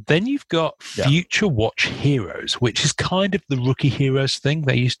 Then you've got Future Watch Heroes, which is kind of the Rookie Heroes thing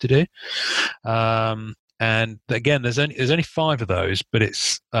they used to do. And again, there's only 5 of those, but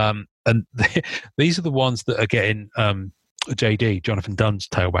it's and these are the ones that are getting JD, Jonathan Dunn's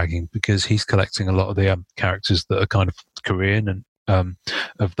tail wagging, because he's collecting a lot of the characters that are kind of Korean and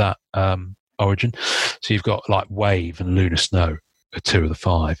of that origin. So you've got like Wave and Luna Snow are 2 of the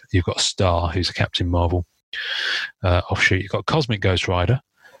 5. You've got Star, who's a Captain Marvel offshoot. You've got Cosmic Ghost Rider,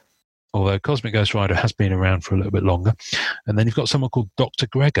 although Cosmic Ghost Rider has been around for a little bit longer. And then you've got someone called Dr.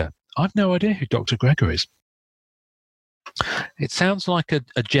 Gregor. I've no idea who Dr. Gregor is. It sounds like a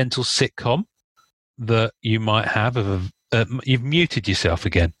gentle sitcom that you might have of you've muted yourself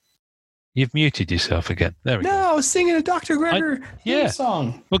again. There we go. No, I was singing a Dr. Gregor theme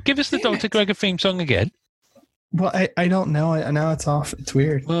song. Well, give us the Dr. Gregor theme song again. Well, I don't know. Now it's off. It's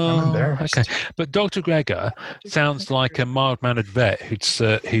weird. I'm embarrassed. Okay, but Dr. Gregor sounds like a mild-mannered vet who'd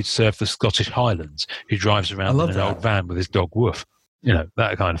served the Scottish Highlands, who drives around in an old van with his dog Woof. You know,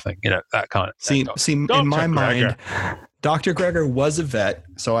 that kind of thing. You know, that kind of See, in my mind, Dr. Gregor was a vet,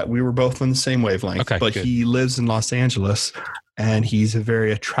 so we were both on the same wavelength. Okay, but good. he lives in Los Angeles, and he's a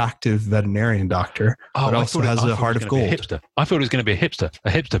very attractive veterinarian doctor, but also has a heart of gold. I thought it was going to be a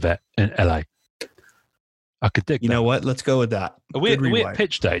hipster vet in LA. I could dig. You know what? Let's go with that. Are we at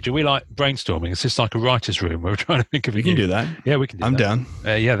pitch stage? Are we like brainstorming? Is this like a writer's room where we're trying to think of? We can do that. Yeah, we can do that. I'm down.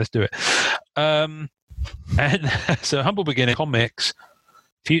 Yeah, let's do it. And so Humble Beginning, comics,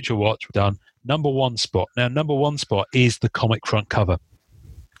 Future Watch, done. Number 1 spot. Now, number 1 spot is the comic front cover.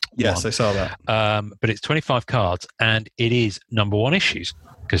 Yes, 1. I saw that. But it's 25 cards, and it is number 1 issues.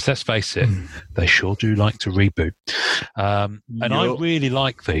 Because let's face it, they sure do like to reboot. And I really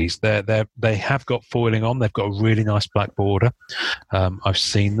like these. They have got foiling on. They've got a really nice black border. I've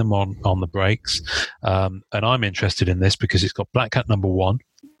seen them on the breaks. And I'm interested in this because it's got Black Cat number 1.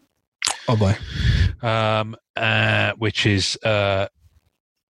 Oh, boy. Which is N1S,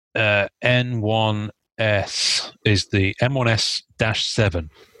 is the M1S-7.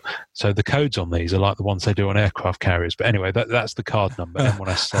 So the codes on these are like the ones they do on aircraft carriers. But anyway, that's the card number,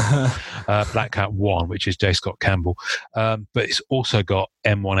 M1S7. Black Cat 1, which is J. Scott Campbell. But it's also got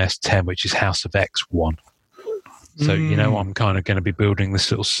M1S10, which is House of X 1. So, I'm kind of going to be building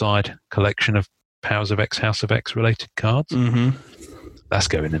this little side collection of House of X related cards. Mm-hmm. That's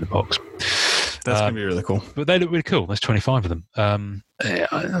going in the box. That's going to be really cool. But they look really cool. There's 25 of them.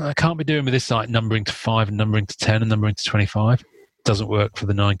 I can't be doing with this like numbering to 5 and numbering to 10 and numbering to 25. Doesn't work for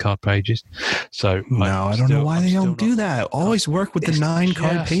the 9 card pages. So no, I don't know why they don't do that. Always work with the 9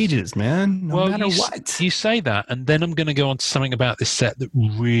 card pages, man. No matter what. You say that, and then I'm going to go on to something about this set that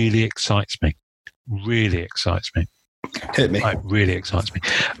really excites me. Hit me. Like, really excites me.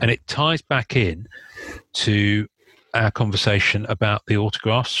 And it ties back in to our conversation about the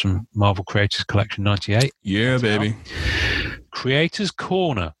autographs from Marvel Creators Collection 98. Yeah, baby. Creators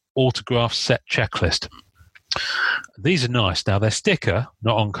Corner autograph set checklist. These are nice. Now, they're sticker,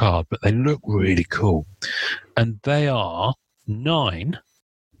 not on card, but they look really cool. And they are 9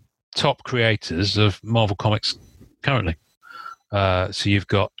 top creators of Marvel Comics currently. So you've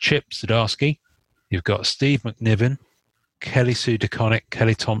got Chip Zdarsky, you've got Steve McNiven, Kelly Sue DeConnick,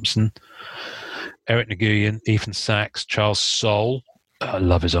 Kelly Thompson, Eric Nguyen, Ethan Sachs, Charles Soule. I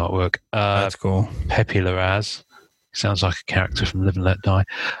love his artwork. That's cool. Pepe Larraz. Sounds like a character from Live and Let Die.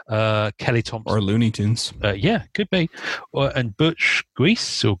 Kelly Thompson. Or Looney Tunes. Yeah, could be. And Butch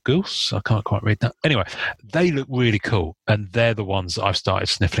Goose or Goose. I can't quite read that. Anyway, they look really cool. And they're the ones that I've started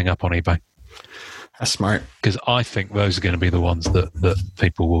sniffling up on eBay. That's smart. Because I think those are going to be the ones that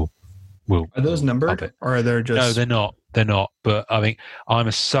people will. Are those numbered? Or are they just... No, they're not. They're not. But I mean, I'm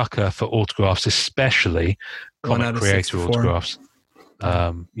a sucker for autographs, especially comic creator autographs.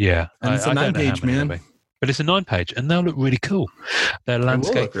 Yeah. And it's a 9-page, man. But it's a 9-page, and they'll look really cool. Their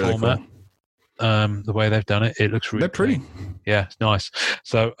landscape really format, cool. The way they've done it, it looks really. They're pretty. Cool. Yeah, it's nice.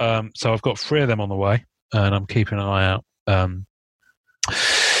 So, so I've got 3 of them on the way, and I'm keeping an eye out.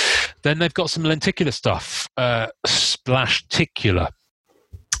 Then they've got some lenticular stuff. Splashticular.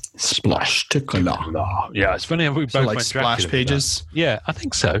 Yeah, it's funny. We both like went splash pages. Yeah, I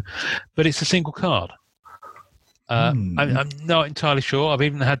think so, but it's a single card. I'm not entirely sure. I've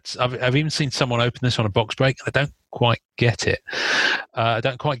even seen someone open this on a box break, and I don't quite get it. I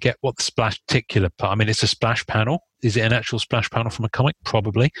don't quite get what the splashticular part. I mean, it's a splash panel. Is it an actual splash panel from a comic?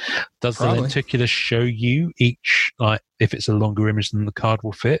 Probably. Does the lenticular show you each, like, if it's a longer image than the card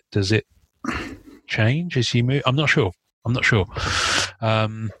will fit? Does it change as you move? I'm not sure.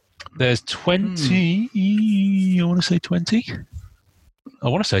 There's 20. I want to say 20.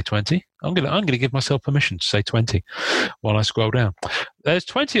 I'm gonna give myselp permission to say 20 while I scroll down. There's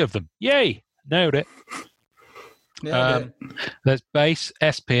 20 of them. Yay! Nailed it. There's base,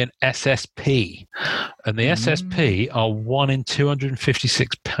 SP, and SSP, and the SSP are 1 in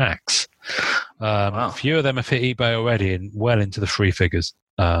 256 packs. Wow. A few of them have hit eBay already and well into the 3 figures.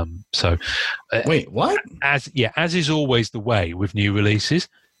 Wait, what? As is always the way with new releases,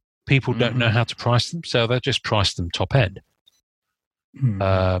 people don't know how to price them, so they'll just price them top end.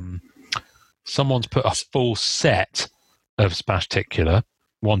 Someone's put a full set of Splashticular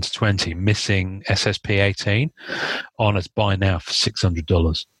 1 to 20 missing SSP 18 on as buy now for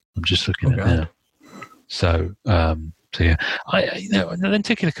 $600. I'm just looking at it now. So yeah, the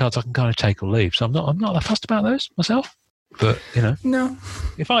lenticular cards I can kind of take or leave. So I'm not that fussed about those myself. But no.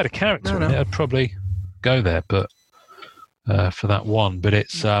 If I had a character in it, I'd probably go there. But for that one, but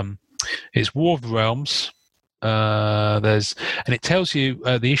it's War of the Realms. And it tells you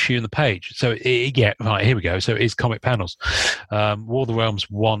the issue in the page. So right, here we go. So it's comic panels. War of the Realms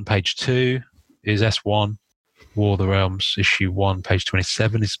 1, page 2 is S1. War of the Realms issue 1, page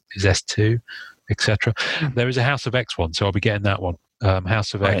 27 is S2, etc. There is a House of X one, so I'll be getting that one.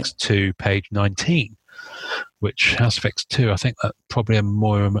 House of X 2, page 19. Which House of X 2, I think that's probably a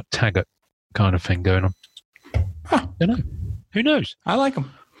Moira McTaggart kind of thing going on. I don't know. Who knows? I like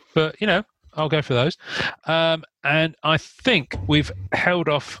them, but I'll go for those. And I think we've held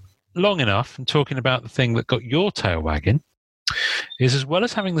off long enough and talking about the thing that got your tail wagging is, as well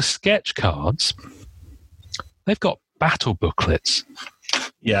as having the sketch cards, they've got battle booklets.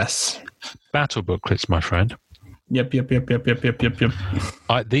 Yes. Battle booklets, my friend. Yep.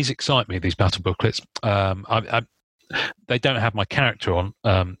 These excite me, these battle booklets. They don't have my character on,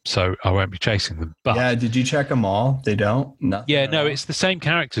 so I won't be chasing them. But yeah, did you check them all? They don't? Nothing yeah, no, it's the same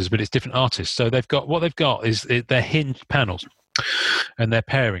characters, but it's different artists. So they've got they're hinged panels, and they're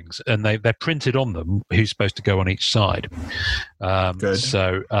pairings, and they're printed on them who's supposed to go on each side. Good.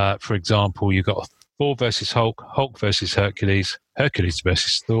 So, for example, you've got Thor versus Hulk, Hulk versus Hercules, Hercules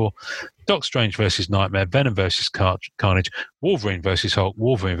versus Thor, Doc Strange versus Nightmare, Venom versus Carnage, Wolverine versus Hulk,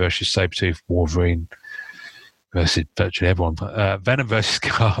 Wolverine versus Sabretooth, Wolverine versus virtually everyone, Venom versus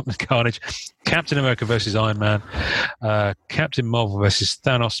Carnage, Captain America versus Iron Man, Captain Marvel versus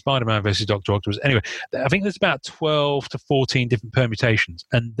Thanos, Spider-Man versus Dr. Octopus. Anyway, I think there's about 12 to 14 different permutations,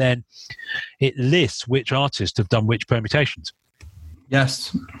 and then it lists which artists have done which permutations.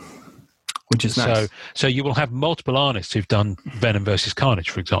 Yes. Which is nice. So you will have multiple artists who've done Venom versus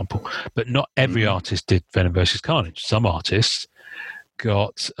Carnage, for example, but not every artist did Venom versus Carnage. Some artists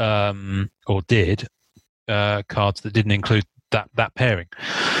got or did cards that didn't include that pairing,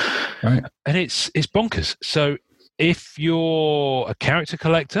 right? And it's bonkers. So if you're a character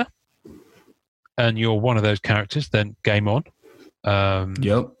collector and you're one of those characters, then game on.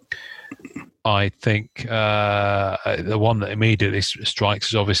 Yep. I think the one that immediately strikes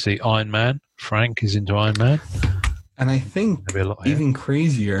is obviously Iron Man. Frank is into Iron Man, and I think even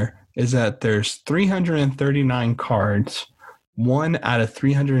crazier is that there's 339 cards, 1 out of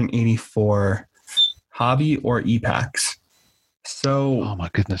 384 hobby or e-packs. So, oh my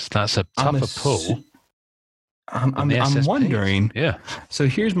goodness, that's a tougher pull. I'm wondering. Yeah. So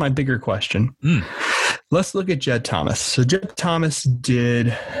here's my bigger question. Let's look at Jed Thomas. So Jed Thomas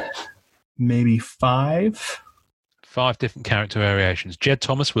did maybe 5 different character variations. Jed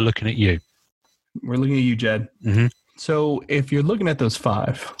Thomas, we're looking at you. We're looking at you, Jed. Mm-hmm. So if you're looking at those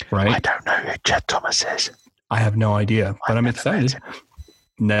 5, right? I don't know who Jed Thomas is. I have no idea, but I'm excited.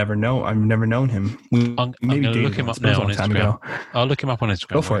 Never know. I've never known him. I'm going to look him up now on Instagram. I'll look him up on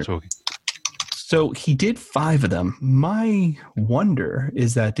Instagram. Go for it. So he did 5 of them. My wonder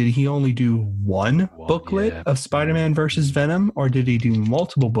is that did he only do one booklet of Spider-Man versus Venom, or did he do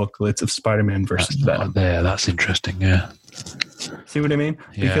multiple booklets of Spider-Man versus Venom? That's interesting. Yeah. See what I mean?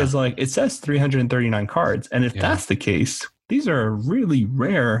 Yeah. Because like it says 339 cards, and if that's the case, these are a really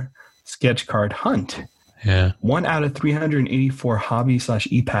rare sketch card hunt. Yeah. 1 out of 384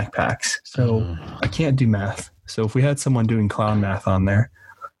 hobby/e-pack packs. So I can't do math. So if we had someone doing clown math on there,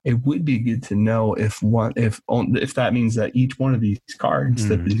 it would be good to know if that means that each one of these cards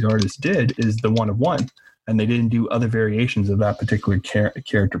that these artists did is the one of one, and they didn't do other variations of that particular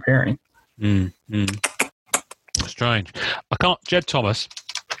character pairing. Strange. I can't. Jed Thomas,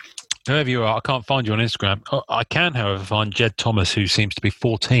 whoever you are, I can't find you on Instagram. I can, however, find Jed Thomas, who seems to be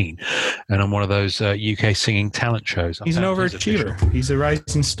 14 and on one of those UK singing talent shows. He's an overachiever. He's a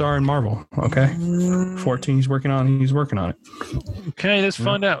rising star in Marvel. Okay. 14, he's working on it. Okay, let's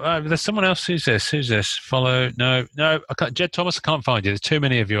find out. There's someone else. Who's this? Follow. No. I can't. Jed Thomas, I can't find you. There's too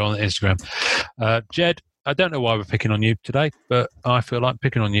many of you on Instagram. Jed, I don't know why we're picking on you today, but I feel like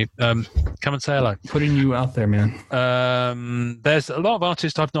picking on you. Come and say hello. Putting you out there, man. There's a lot of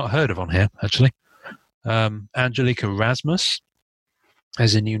artists I've not heard of on here, actually. Angelica Rasmus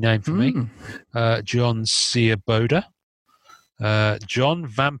has a new name for me. John Ciaboda. John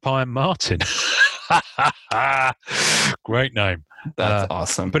Vampire Martin. Great name. That's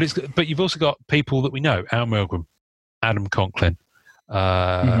awesome. But you've also got people that we know. Al Milgram, Adam Conklin,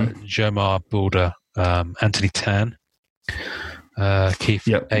 Jomar Bulder, Anthony Tan, Keith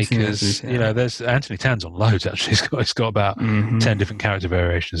Akers. There's Anthony Tan's on loads, actually. He's got about 10 different character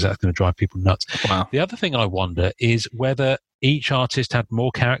variations. That's going to drive people nuts. Wow. The other thing I wonder is whether each artist had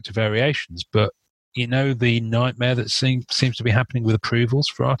more character variations, but the nightmare that seems to be happening with approvals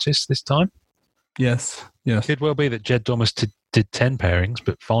for artists this time? Yes. Could well be that Jed Thomas did 10 pairings,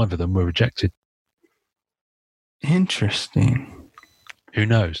 but 5 of them were rejected. Interesting. Who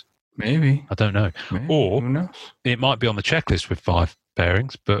knows? Maybe. I don't know. Maybe. Or who knows? It might be on the checklist with 5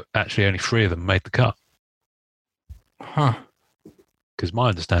 pairings, but actually only 3 of them made the cut. Huh. Because my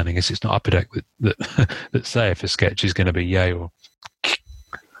understanding is it's not Upper Deck that say if a sketch is going to be yay or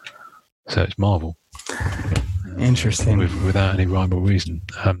so it's Marvel. Interesting. Without any rhyme or reason.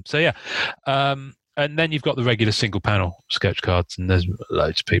 And then you've got the regular single panel sketch cards, and there's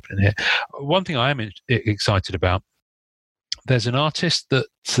loads of people in here. One thing I am excited about, there's an artist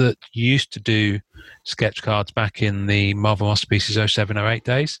that used to do sketch cards back in the Marvel Masterpieces 07-08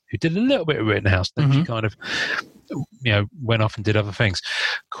 days, who did a little bit of Rittenhouse, then she kind of went off and did other things,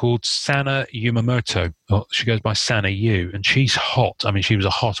 called Sana Yumamoto. She goes by Sana Yu, and she's hot. I mean, she was a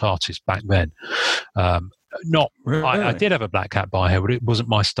hot artist back then. Not. Really? I did have a Black Cat by her, but it wasn't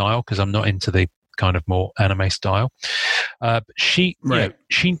my style because I'm not into the kind of more anime style. But she,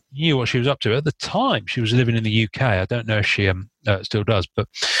 she knew what she was up to at the time. She was living in the UK. I don't know if she still does, but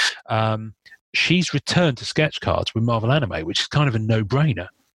she's returned to sketch cards with Marvel Anime, which is kind of a no-brainer.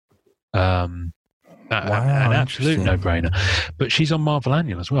 An absolute no-brainer. But she's on Marvel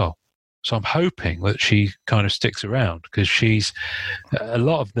Annual as well. So I'm hoping that she kind of sticks around because she's a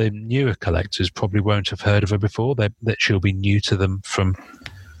lot of the newer collectors probably won't have heard of her before. That she'll be new to them from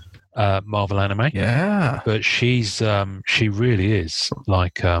Marvel Anime. Yeah, but she really is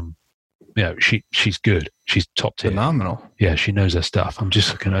like she's good. She's top tier, phenomenal. Yeah, she knows her stuff. I'm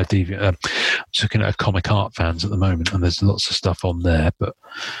just looking at just looking at Comic Art Fans at the moment, and there's lots of stuff on there. But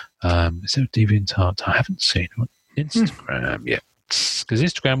is there a DeviantArt? I haven't seen it on Instagram yet. Because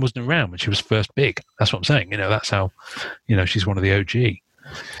Instagram wasn't around when she was first big. That's what I'm saying. That's how, she's one of the OG.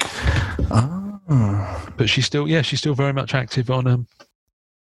 Oh. But she's still very much active on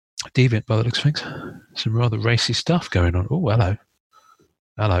Deviant by the looks of things. Some rather racy stuff going on. Oh,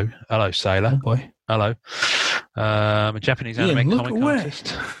 hello, Sailor. Oh boy, hello. A Japanese anime comic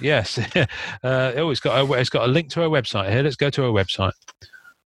artist. Yes. It's got a link to her website here. Let's go to her website.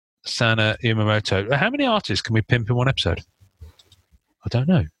 Sana Yamamoto. How many artists can we pimp in one episode? I don't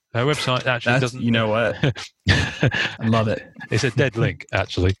know. Her website actually doesn't. You know what? I love it. It's a dead link,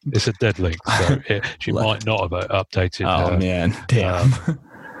 actually. It's a dead link. So she might not have updated. Oh, man. Damn.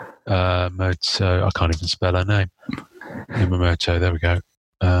 Moto. I can't even spell her name. Yamamoto. There we go.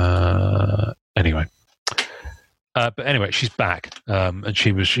 Anyway. But anyway, she's back, and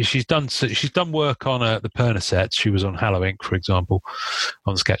she's done work on the Perna sets. She was on Halo Inc., for example,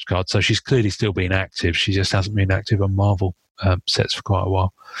 on the sketch card. So she's clearly still been active. She just hasn't been active on Marvel sets for quite a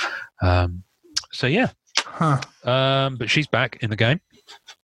while. So yeah, but she's back in the game.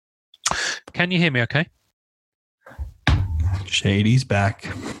 Can you hear me? Okay. Shady's back.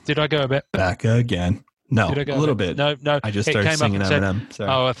 Did I go a bit back again? No, a little bit. No. I just started singing Eminem.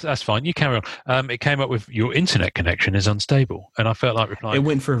 Oh, that's fine. You carry on. It came up with your internet connection is unstable, and I felt like replying. It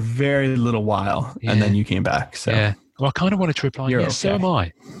went for a very little while, and then you came back. So yeah. Well, I kind of wanted to reply. Yes, okay. So am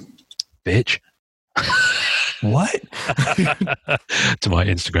I, bitch. What? To my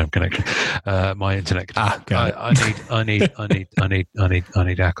Instagram connection, my internet connection. Got it. I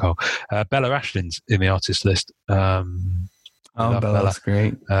need alcohol. Bella Ashton's in the artist list. Bella's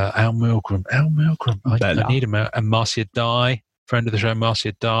great. Al Milgram. I need him. And Marcia Dye, friend of the show,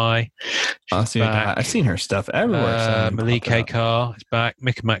 Marcia Dye. I've seen her stuff everywhere. Malik Carr is back.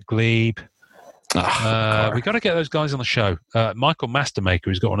 Mick McGleeb. We got to get those guys on the show. Michael Mastermaker,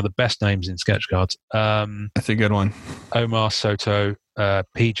 who's got one of the best names in sketch cards. That's a good one. Omar Soto,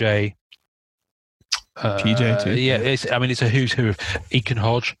 PJ. PJ too. Yeah, it's a who's who of Eakin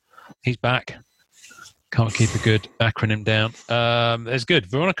Hodge. He's back. Can't keep a good acronym down. There's good.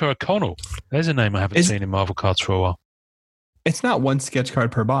 Veronica O'Connell. There's a name I haven't seen in Marvel cards for a while. It's not one sketch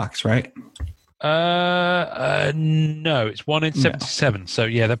card per box, right? No, it's 1 in 77. No. So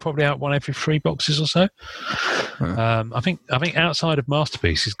yeah, they're probably out 1 every 3 boxes or so. I think outside of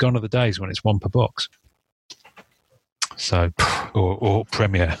Masterpiece, it's gone are the days when it's 1 per box. So, or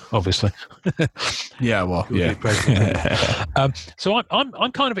Premiere, obviously. Yeah, well, yeah. So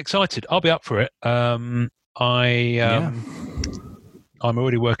I'm kind of excited. I'll be up for it. I'm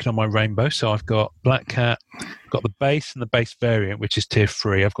already working on my rainbow, so I've got Black Cat, got the base and the base variant, which is tier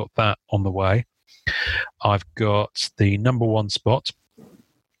 3. I've got that on the way. I've got the number 1 spot,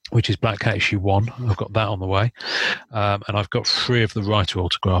 which is Black Cat issue 1. I've got that on the way, and I've got 3 of the writer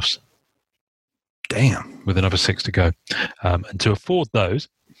autographs. Damn. With another 6 to go. And to afford those,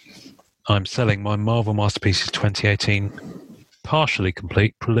 I'm selling my Marvel Masterpieces 2018 partially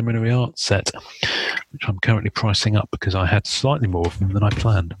complete preliminary art set, which I'm currently pricing up because I had slightly more of them than I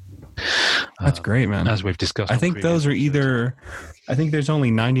planned. That's great, man. As we've discussed. I think those are either, I think there's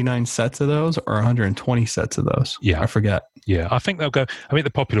only 99 sets of those or 120 sets of those. Yeah. I forget. Yeah, I think they'll go. I think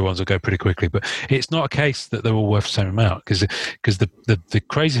the popular ones will go pretty quickly, but it's not a case that they're all worth the same amount because the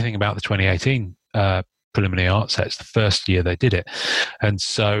crazy thing about the 2018 preliminary art sets, the first year they did it, and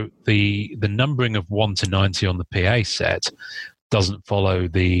so the numbering of 1 to 90 on the PA set doesn't follow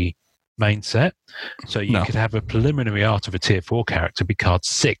the main set. So you could have a preliminary art of a tier 4 character be card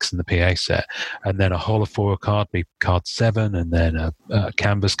 6 in the PA set, and then a holophora card be card 7, and then a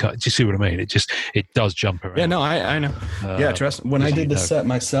canvas card. Do you see what I mean? It does jump around. Yeah, no, I know. Yeah, trust. When I did the set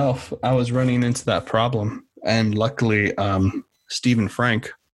myself, I was running into that problem, and luckily, Stephen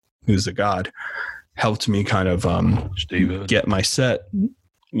Frank, who's a god, helped me kind of get my set,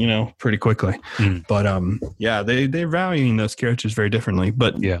 pretty quickly. But they're valuing those characters very differently.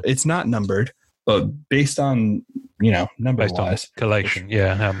 But it's not numbered. but based on number Based on wise, collation,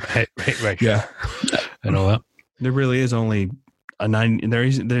 hit ratio, and all that. There really is only a 9.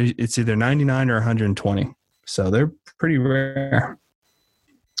 It's either 99 or 120, so they're pretty rare.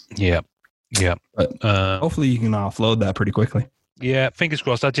 Yeah. But hopefully you can offload that pretty quickly. Yeah, fingers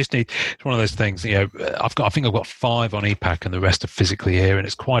crossed. It's one of those things. I think I've got 5 on ePack, and the rest are physically here, and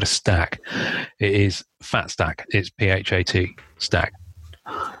it's quite a stack. It is fat stack. It's PHAT stack.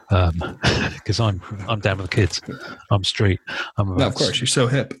 Because I'm down with the kids. I'm street. Of course, you're so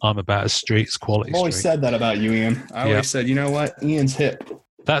hip. I'm about as street as quality. I've always said that about you, Ian. I always said, you know what, Ian's hip.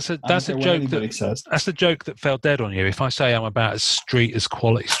 That's a joke that's the joke that fell dead on you. If I say I'm about as street as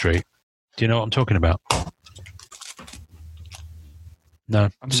quality street, do you know what I'm talking about? No,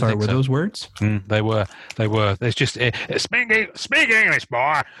 I'm sorry. Were those words? They were. There's just speak English,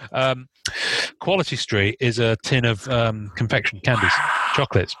 boy. Quality Street is a tin of confection candies,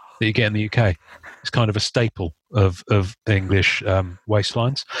 chocolates that you get in the UK. It's kind of a staple of English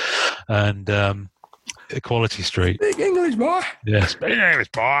waistlines, and Quality Street. Speak English, boy. Yeah, speak English,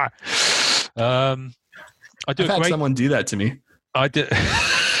 boy. I've had someone do that to me. I did.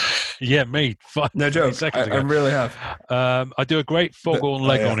 Yeah, me. No joke. I really have. I do a great Foghorn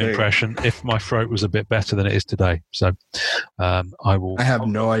Leghorn impression if my throat was a bit better than it is today. So I will. I have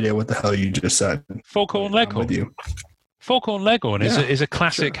no idea what the hell you just said. Foghorn Leghorn. With you. Foghorn Leghorn is a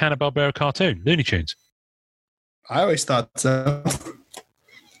classic Hanna-Barbera cartoon, Looney Tunes. I always thought so.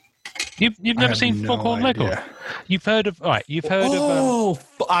 You've never seen Foghorn Leghorn? You've heard of I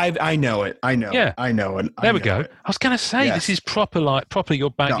know it. I know. Yeah, I know it. There we go. I was going to say this is proper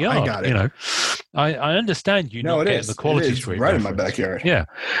your backyard. No, I got it. I understand you not getting the Quality Street right reference. in my backyard. Yeah,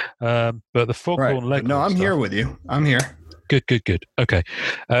 but the Foghorn Leghorn. No, I'm here with you. I'm here. Good. Okay.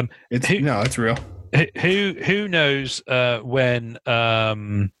 It's real. Who knows when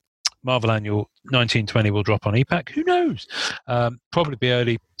Marvel Annual 1920 will drop on ePack? Who knows? Probably be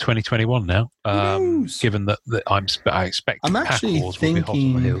early 2021 now. Given that I expect I'm actually thinking, will be hot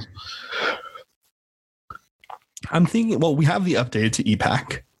on the heels. I'm thinking. Well, we have the updated to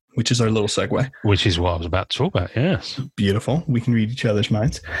ePack, which is our little segue. Which is what I was about to talk about. Yes. Beautiful. We can read each other's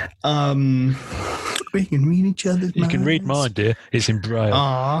minds. We can read each other's minds. You can read mine, dear. It's in Braille.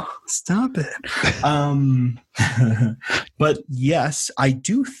 Aw, stop it. But yes, I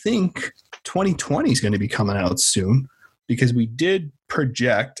do think 2020 is going to be coming out soon, because we did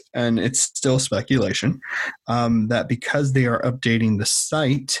project, and it's still speculation, that because they are updating the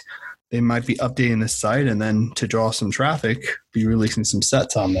site, they might be updating the site and then to draw some traffic, be releasing some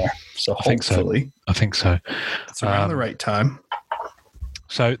sets on there. So hopefully. I think so. It's around the right time.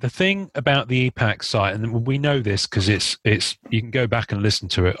 So the thing about the ePack site, and we know this because it's you can go back and listen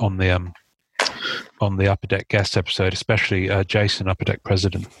to it on the Upper Deck guest episode, especially Jason, Upper Deck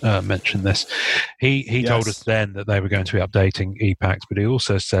president, mentioned this. He told us then that they were going to be updating ePacks, but he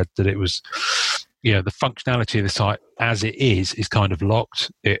also said that it was, the functionality of the site as it is kind of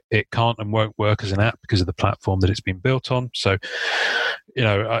locked. It can't and won't work as an app because of the platform that it's been built on. So,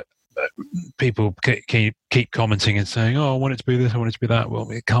 people keep commenting and saying, "Oh, I want it to be this, I want it to be that."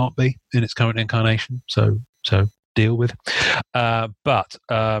 Well, it can't be in its current incarnation. So deal with. But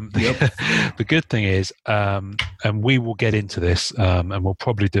the good thing is, and we will get into this, and we'll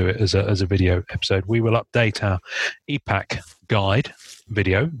probably do it as a video episode. We will update our ePack guide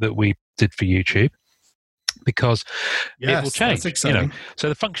video that we did for YouTube, because it will change. So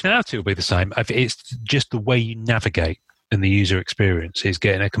the functionality will be the same. It's just the way you navigate and the user experience is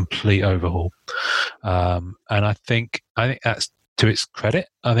getting a complete overhaul. And I think that's to its credit.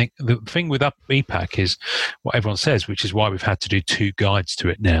 I think the thing with ePack is what everyone says, which is why we've had to do 2 guides to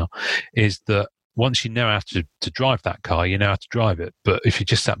it now, is that once you know how to drive that car, you know how to drive it. But if you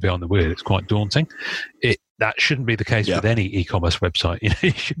just sat behind the wheel, it's quite daunting. That shouldn't be the case with any e-commerce website. You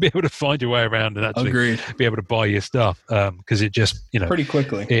should be able to find your way around and actually be able to buy your stuff, because it just pretty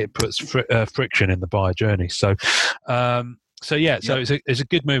quickly it puts friction in the buyer journey. So it's a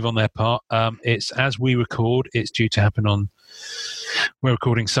good move on their part. It's as we record, it's due to happen on. We're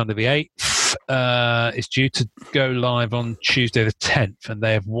recording Sunday the 8th. It's due to go live on Tuesday the 10th, and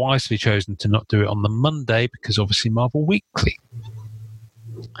they have wisely chosen to not do it on the Monday, because obviously Marvel Weekly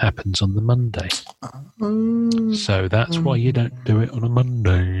happens on the Monday. So that's why you don't do it on a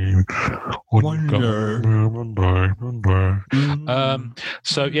Monday.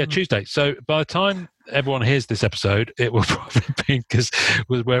 Tuesday. So by the time everyone hears this episode, it will probably be, because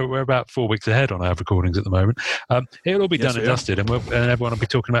we're about 4 weeks ahead on our recordings at the moment. It'll all be done and dusted, and everyone will be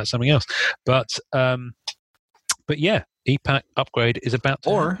talking about something else. But yeah, ePack upgrade is about to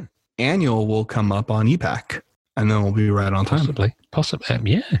happen. Annual will come up on ePack. and then we'll be right on time. Possibly.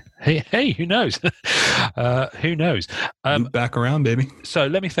 Yeah. Hey, who knows? Who knows? Loop back around, baby. So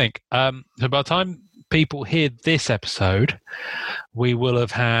let me think. So by the time people hear this episode, we will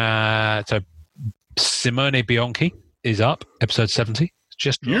have had. So Simone Bianchi is up, episode 70.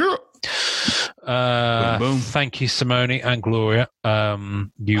 Just dropped. Boom, boom. Thank you, Simone and Gloria.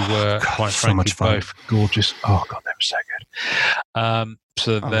 You were quite so frankly much fun. both gorgeous. Oh God, they were so good.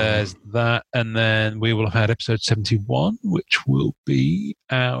 So there's that, and then we will have had episode 71, which will be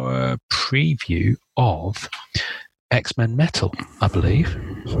our preview of X-Men Metal, I believe.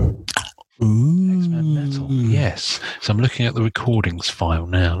 X-Men Metal, yes. So I'm looking at the recordings file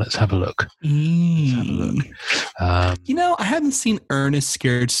now. Let's have a look. I haven't seen Ernest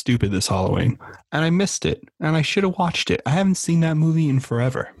Scared Stupid this Halloween, and I missed it, and I should have watched it. I haven't seen that movie in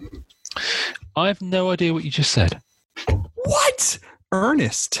forever. I have no idea what you just said. What?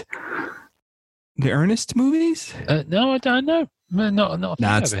 Ernest? The Ernest movies? No, I don't know. Not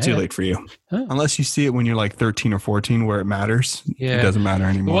Nah, it's too late for you. Oh. Unless you see it when you're like 13 or 14 where it matters. Yeah. It doesn't matter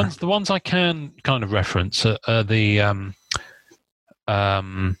anymore. The ones I can kind of reference are the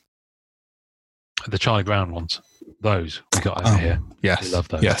Charlie Brown ones. Those we got over here. Yes. We love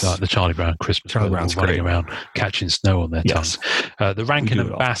those. Yes. Like the Charlie Brown Christmas. Charlie Brown's Brown's running great. around catching snow on their tongues. The Rankin and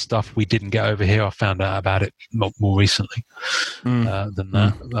Bass stuff we didn't get over here. I found out about it more recently than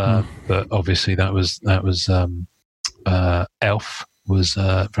that. But obviously that was Elf was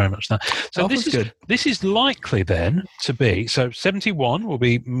very much that. So Elf was good. This is likely then to be, so 71 will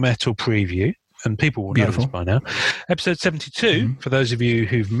be Metal Preview, and people will know this by now. Episode 72, for those of you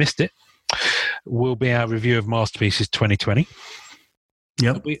who've missed it, will be our review of Masterpieces 2020.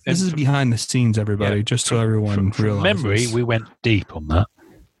 Yep. This is behind the scenes, everybody, just so everyone realizes. From memory, we went deep on that.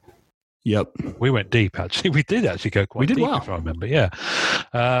 Yep. We went deep, actually. We did actually go quite deep, if I remember. Yeah.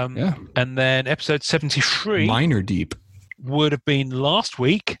 And then episode 73... Minor deep. ...would have been last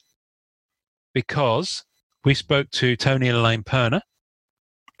week because we spoke to Tony and Elaine Perner.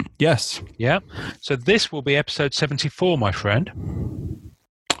 Yes. Yeah. So this will be episode 74, my friend.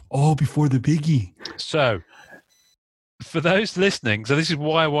 Oh, before the biggie. So... for those listening, so this is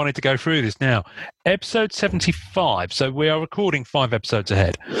why I wanted to go through this now. Episode 75. So we are recording 5 episodes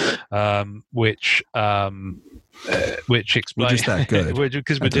ahead, which explains we're just that good.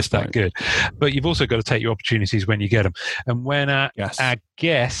 Because we're just that good. But you've also got to take your opportunities when you get them. And when our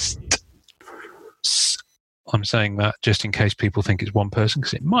guest, I'm saying that just in case people think it's one person,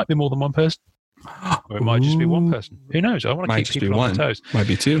 because it might be more than one person. Or it might just be one person. Who knows? I want to keep people on their toes. Might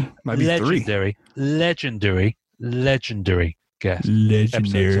be 2. Might be 3. Legendary guest.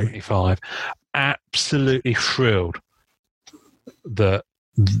 Episode 75. Absolutely thrilled that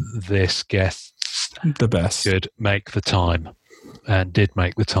this guest the best could make the time and did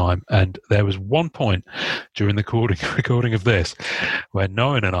make the time. And there was one point during the recording of this where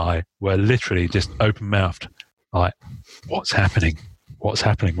Nolan and I were literally just open-mouthed, like, what's happening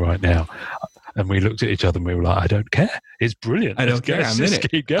right now? And we looked at each other and we were like, I don't care. It's brilliant. I don't care. I'm in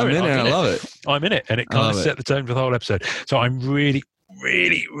it. Keep going. I'm in it. I love it. I'm in it. And it kind of set the tone for the whole episode. So I'm really,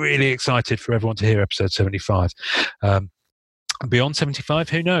 really, really excited for everyone to hear episode 75. Beyond 75,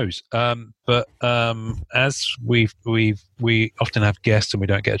 who knows? But as we often have guests and we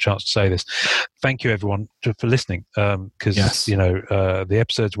don't get a chance to say this, thank you everyone for listening. Because the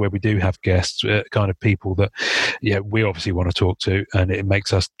episodes where we do have guests, kind of people that we obviously want to talk to, and it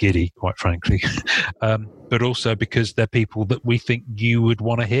makes us giddy, quite frankly. But also because they're people that we think you would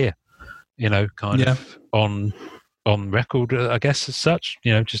want to hear. Kind of on record, I guess, as such,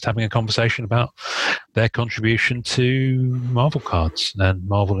 just having a conversation about their contribution to Marvel cards and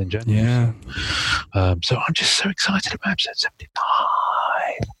Marvel in general. Yeah. So I'm just so excited about episode 75.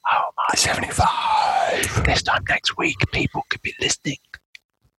 Oh my 75. This time next week, people could be listening.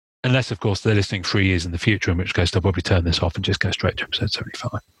 Unless, of course, they're listening 3 years in the future, in which case they'll probably turn this off and just go straight to episode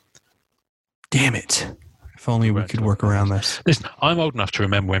 75. Damn it. If only we could work around this. Listen, I'm old enough to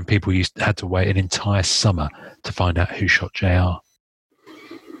remember when people had to wait an entire summer to find out who shot JR.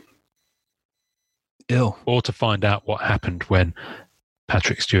 Ill. Or to find out what happened when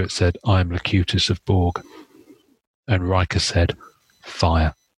Patrick Stewart said, I'm Locutus of Borg. And Riker said,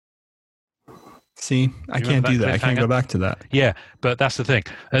 fire. See, I can't do that. I can't go back to that. Yeah, but that's the thing.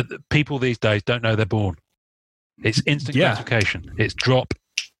 People these days don't know they're born. It's instant gratification. It's drop.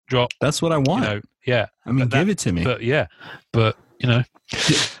 That's what I want. Yeah. I mean, give it to me. But back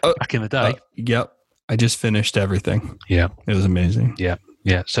in the day. Yep. I just finished everything. Yeah. It was amazing. Yeah.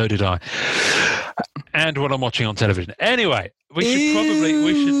 Yeah. So did I. And what I'm watching on television. Anyway, we should probably,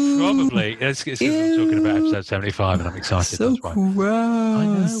 it's I'm talking about episode 75 and I'm excited. So that's why.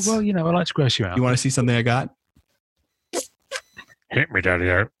 gross. I know. Well, I like to gross you out. You want to see something I got? Hit me,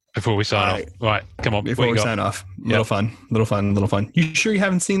 Daddy-O. Before we sign off. Right, come on. Before we sign off. Little fun. You sure you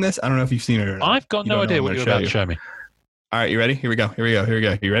haven't seen this? I don't know if you've seen it or not. I've got no idea what you're about to show me. All right, you ready? Here we go.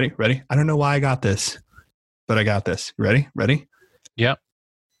 You ready? I don't know why I got this, but I got this. Ready? Yeah.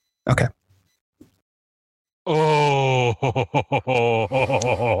 Okay. Oh,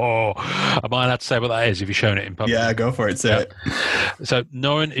 I might have to say what that is if you're showing it in public. Yeah, go for it. Say it. So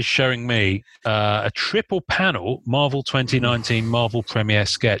Norrin is showing me a triple panel Marvel 2019 Marvel Premiere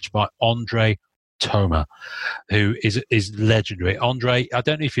sketch by Andre Toma, who is legendary. Andre, I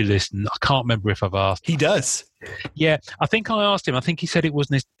don't know if you listen. I can't remember if I've asked. He does. Yeah, I think I asked him. I think he said it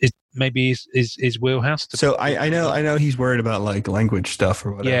wasn't his wheelhouse. So I know he's worried about like language stuff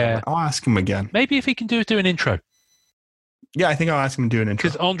or whatever. Yeah, I'll ask him again. Maybe if he can do an intro. Yeah, I think I'll ask him to do an intro.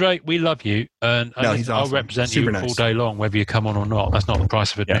 Because Andre, we love you, and he's awesome. I'll represent Super you nice. all day long, whether you come on or not. That's not the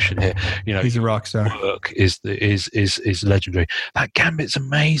price of admission here. You know, he's a rock star. Work is legendary. That Gambit's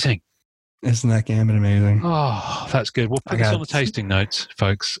amazing. Isn't that Gambit amazing? Oh, that's good. We'll put this on the tasting notes,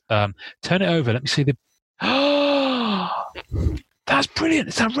 folks. Turn it over. Let me see the. Oh, that's brilliant.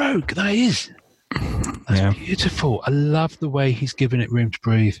 It's a Rogue. That is. That's beautiful. I love the way he's given it room to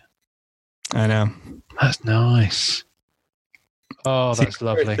breathe. I know. That's nice. Oh, that's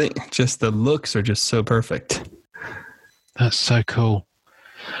lovely. Just the looks are just so perfect. That's so cool.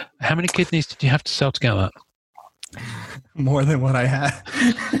 How many kidneys did you have to sell to get that? More than what I had.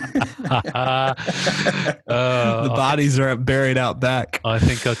 The bodies are buried out back. I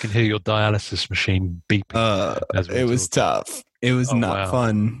think I can hear your dialysis machine beeping. It was tough. It was not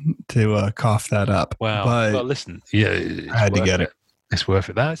fun to cough that up. Wow. But well, listen. I had to get it. It's worth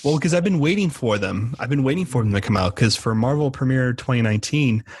it. Well, because I've been waiting for them. To come out. Because for Marvel Premiere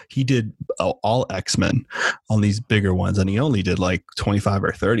 2019, he did all X-Men on these bigger ones, and he only did like 25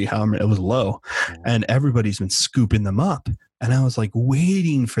 or 30. However, it was low, and everybody's been scooping them up. And I was like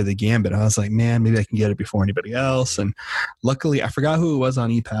waiting for the Gambit. I was like, man, maybe I can get it before anybody else. And luckily, I forgot who it was on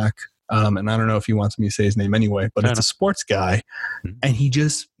EPAC. And I don't know if he wants me to say his name anyway, but it's a sports guy, and he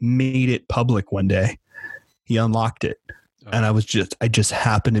just made it public one day. He unlocked it. And I just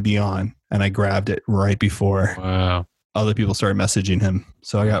happened to be on, and I grabbed it right before other people started messaging him.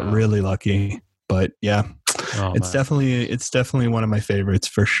 So I got really lucky. But yeah, it's definitely one of my favorites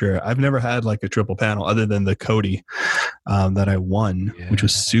for sure. I've never had like a triple panel other than the Cody that I won, which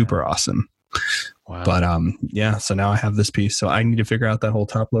was super awesome. Wow. But so now I have this piece, so I need to figure out that whole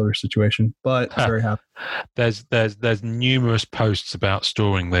top loader situation. But I'm very happy. There's numerous posts about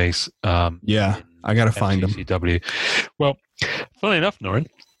storing these. I got to find them. CCW. Well, funnily enough, Norrin,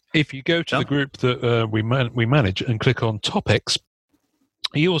 if you go to the group that we manage and click on topics,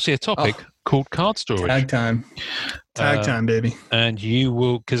 you will see a topic called card storage. Tag time, baby. And you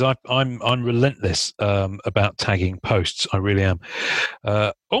will, because I'm relentless about tagging posts. I really am.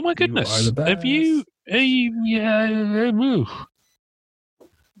 Oh my goodness! Have you?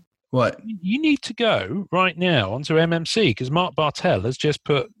 What? You need to go right now onto MMC because Mark Bartel has just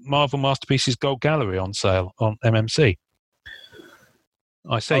put Marvel Masterpieces Gold Gallery on sale on MMC.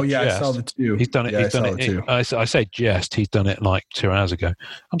 I say I saw the two. He's done it. Yeah, he's done it too. I say just. He's done it like 2 hours ago.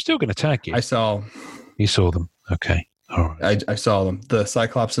 I'm still going to tag you. I saw. You saw them. Okay. All right. I saw them. The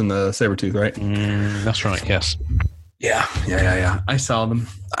Cyclops and the Sabretooth, right? That's right. Yes. Yeah. I saw them.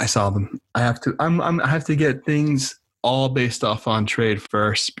 I have to. I have to get things all based off on trade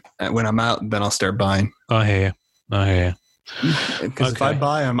first. When I'm out, then I'll start buying. I hear you. Because if I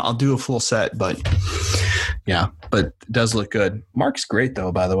buy them, I'll do a full set. But it does look good. Mark's great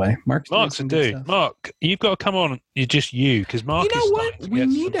though, by the way. Mark's a dude. Mark, you've got to come on. You're just because Mark. You know what? We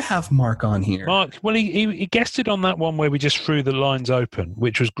need to have Mark on here. Mark, well, he guested on that one where we just threw the lines open,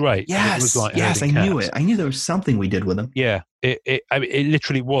 which was great. Yes, I knew it. I knew there was something we did with him. Yeah, it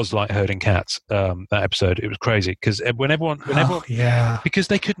literally was like herding cats. That episode, it was crazy because when everyone, because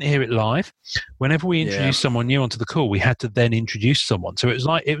they couldn't hear it live. Whenever we introduced someone new onto the call, we had to then introduce someone. So it was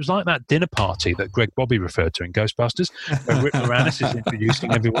like that dinner party that Greg Bobby referred to in Ghostbusters, where Rick Moranis is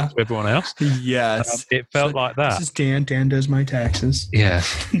introducing everyone to everyone else. Yes, it felt like that. This is Dan. Dan does my taxes.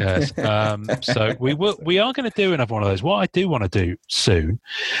 Yes. So we are going to do another one of those. What I do want to do soon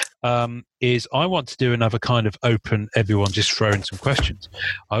is I want to do another kind of open, everyone just throw in some questions.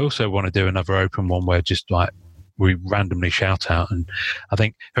 I also want to do another open one where just like we randomly shout out, and I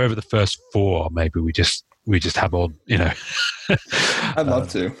think whoever the first 4 are, maybe we just have on, I'd love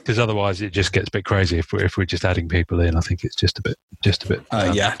to, because otherwise it just gets a bit crazy if we're just adding people in. I think it's just a bit just a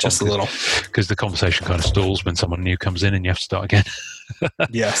little, because the conversation kind of stalls when someone new comes in and you have to start again.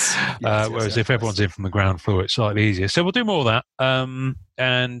 Yes. Whereas if everyone's in from the ground floor, it's slightly easier. So we'll do more of that,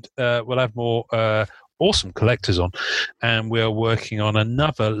 and we'll have more awesome collectors on, and we are working on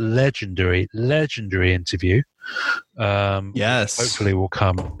another legendary interview. Yes, hopefully will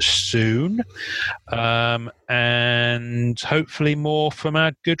come soon, and hopefully more from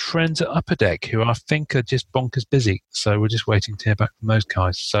our good friends at Upper Deck, who I think are just bonkers busy. So we're just waiting to hear back from those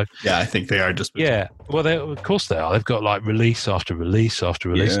guys. So yeah, I think they are just busy. Yeah, well, of course they are. They've got like release after release after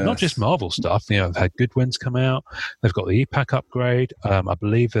release, Yes. not just Marvel stuff. You know, they've had Goodwin's come out. They've got the E-Pack upgrade. I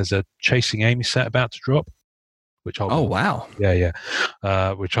believe there's a Chasing Amy set about to drop, which I'll wow.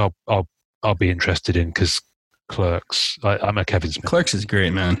 which I'll be interested in because Clerks. I'm a Kevin Smith. Clerks is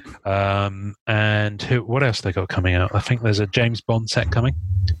great, man. And what else they got coming out? I think there's a James Bond set coming.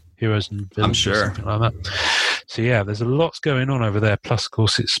 Heroes and Villains, I'm sure. or something like that. So yeah, there's a lot going on over there. Plus, of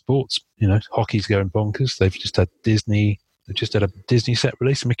course, it's sports. You know, hockey's going bonkers. They've just had Disney. They just had a Disney set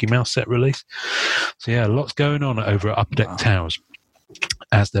release, a Mickey Mouse set release. So yeah, lots going on over at Upper Deck Towers,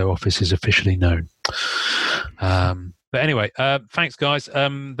 as their office is officially known. But anyway, thanks, guys.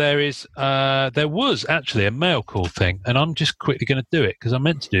 There was actually a mail call thing, and I'm just quickly going to do it because I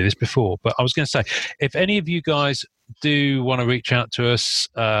meant to do this before. But I was going to say, if any of you guys do want to reach out to us,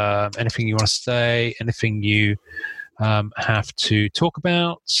 anything you want to say, anything you have to talk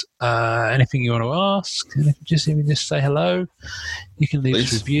about, anything you want to ask, even just say hello, you can leave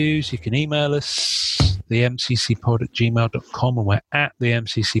us reviews, you can email us, themccpod@gmail.com, and we're at the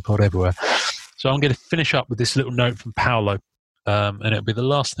MCC Pod everywhere. So I'm going to finish up with this little note from Paolo, and it'll be the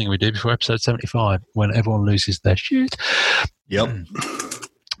last thing we do before episode 75, when everyone loses their shit. Yep.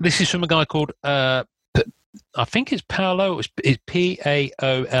 This is from a guy called, I think it's Paolo. It's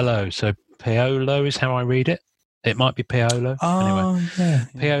Paolo. So Paolo is how I read it. It might be Paolo. Anyway, yeah.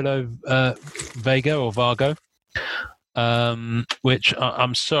 Paolo Vega or Vargo. Which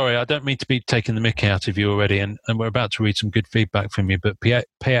I'm sorry, I don't mean to be taking the mickey out of you already, and we're about to read some good feedback from you, but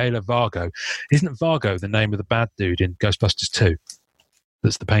Paolo Vargo, isn't Vargo the name of the bad dude in Ghostbusters 2?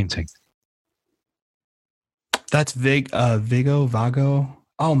 That's the painting. That's Vago.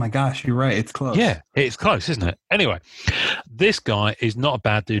 Oh my gosh, you're right. It's close. Yeah, it's close, isn't it? Anyway, this guy is not a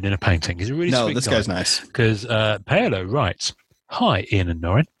bad dude in a painting. He's a really sweet guy. No, this guy's nice. Because Paolo writes, "Hi, Ian and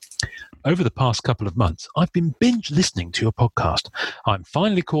Norrin. Over the past couple of months, I've been binge listening to your podcast. I'm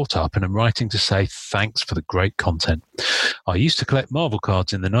finally caught up and am writing to say thanks for the great content. I used to collect Marvel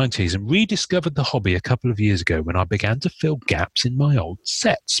cards in the 90s and rediscovered the hobby a couple of years ago when I began to fill gaps in my old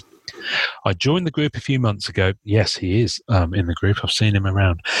sets. I joined the group a few months ago. Yes, he is in the group. I've seen him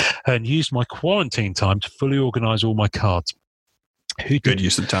around. And used my quarantine time to fully organise all my cards. Good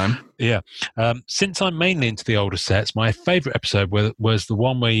use of time. Yeah. Since I'm mainly into the older sets, my favourite episode was the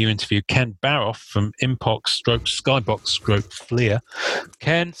one where you interviewed Ken Baroff from Skybox Fleer.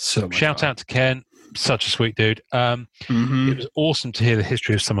 Ken, shout out to Ken. Such a sweet dude. It was awesome to hear the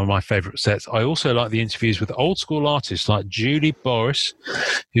history of some of my favourite sets. I also like the interviews with old school artists like Julie Boris,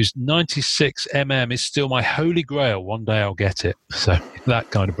 whose 96mm is still my holy grail. One day I'll get it. So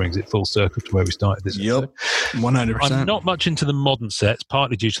that kind of brings it full circle to where we started this. Yep, 100%. I'm not much into the modern sets,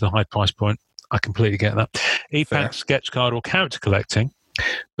 partly due to the high price point. I completely get that. E-Pack, sketch card, or character collecting.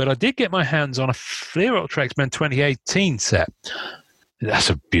 But I did get my hands on a Fleer Ultra X-Men 2018 set.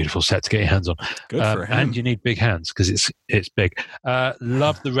 That's a beautiful set to get your hands on. Good for him. And you need big hands because it's big.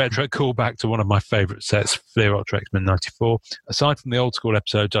 Love the retro callback to one of my favourite sets, Fleer Ultra X-Men 94. Aside from the old school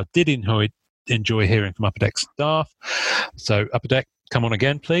episodes, I did enjoy hearing from Upper Deck staff. So Upper Deck, come on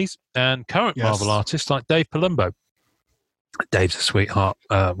again, please. And current Marvel artists like Dave Palumbo. Dave's a sweetheart.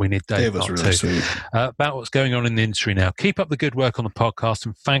 We need Dave. Dave was really sweet. About what's going on in the industry now. Keep up the good work on the podcast,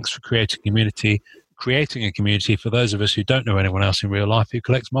 and thanks for creating a community for those of us who don't know anyone else in real life who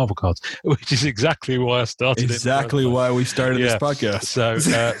collects Marvel cards, which is exactly why I started. Exactly why we started this podcast.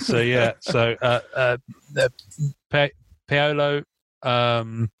 Paolo,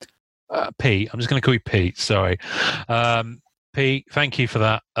 P. I'm just going to call you Pete. Sorry, P. Thank you for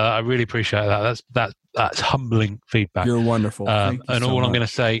that. I really appreciate that. That's humbling feedback. You're wonderful. I'm going to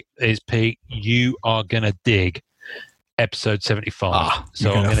say is, Pete, you are going to dig episode 75.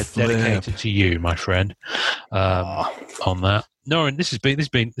 So I'm going to dedicate it to you, my friend, on that. Norrin, this has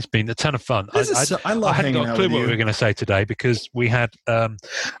been a ton of fun. I love I hadn't got a clue with what you. we were going to say today because we had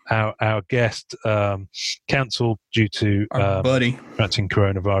our guest cancelled due to buddy contracting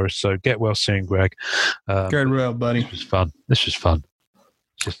coronavirus. So get well soon, Greg. Get well, buddy. This was fun.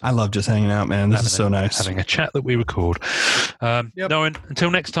 I love just hanging out, man. This is so nice. Having a chat that we record. Norrin, until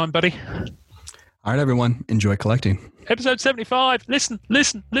next time, buddy. All right, everyone. Enjoy collecting. Episode 75. Listen.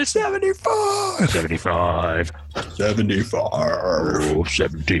 75. 75. 75. Oh,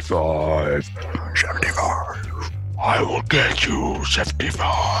 75. 75. I will get you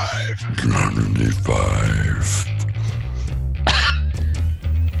 75. 95.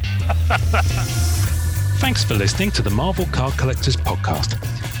 Thanks for listening to the Marvel Card Collectors Podcast.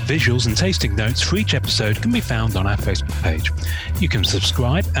 Visuals and tasting notes for each episode can be found on our Facebook page. You can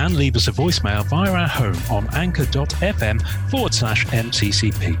subscribe and leave us a voicemail via our home on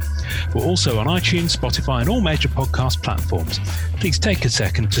anchor.fm/MCCP. We're also on iTunes, Spotify, and all major podcast platforms. Please take a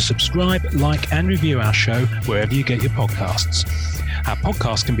second to subscribe, like, and review our show wherever you get your podcasts. Our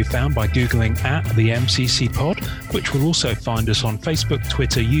podcast can be found by Googling at the MCC Pod, which will also find us on Facebook,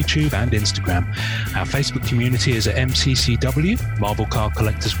 Twitter, YouTube, and Instagram. Our Facebook community is at MCCW, Marvel Card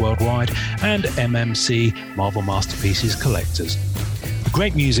Collectors Worldwide, and MMC, Marvel Masterpieces Collectors. The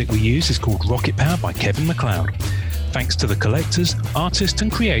great music we use is called Rocket Power by Kevin MacLeod. Thanks to the collectors, artists,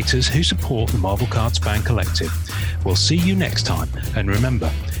 and creators who support the Marvel Cards Fan Collective. We'll see you next time, and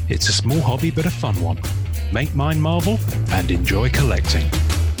remember, it's a small hobby but a fun one. Make mine Marvel and enjoy collecting.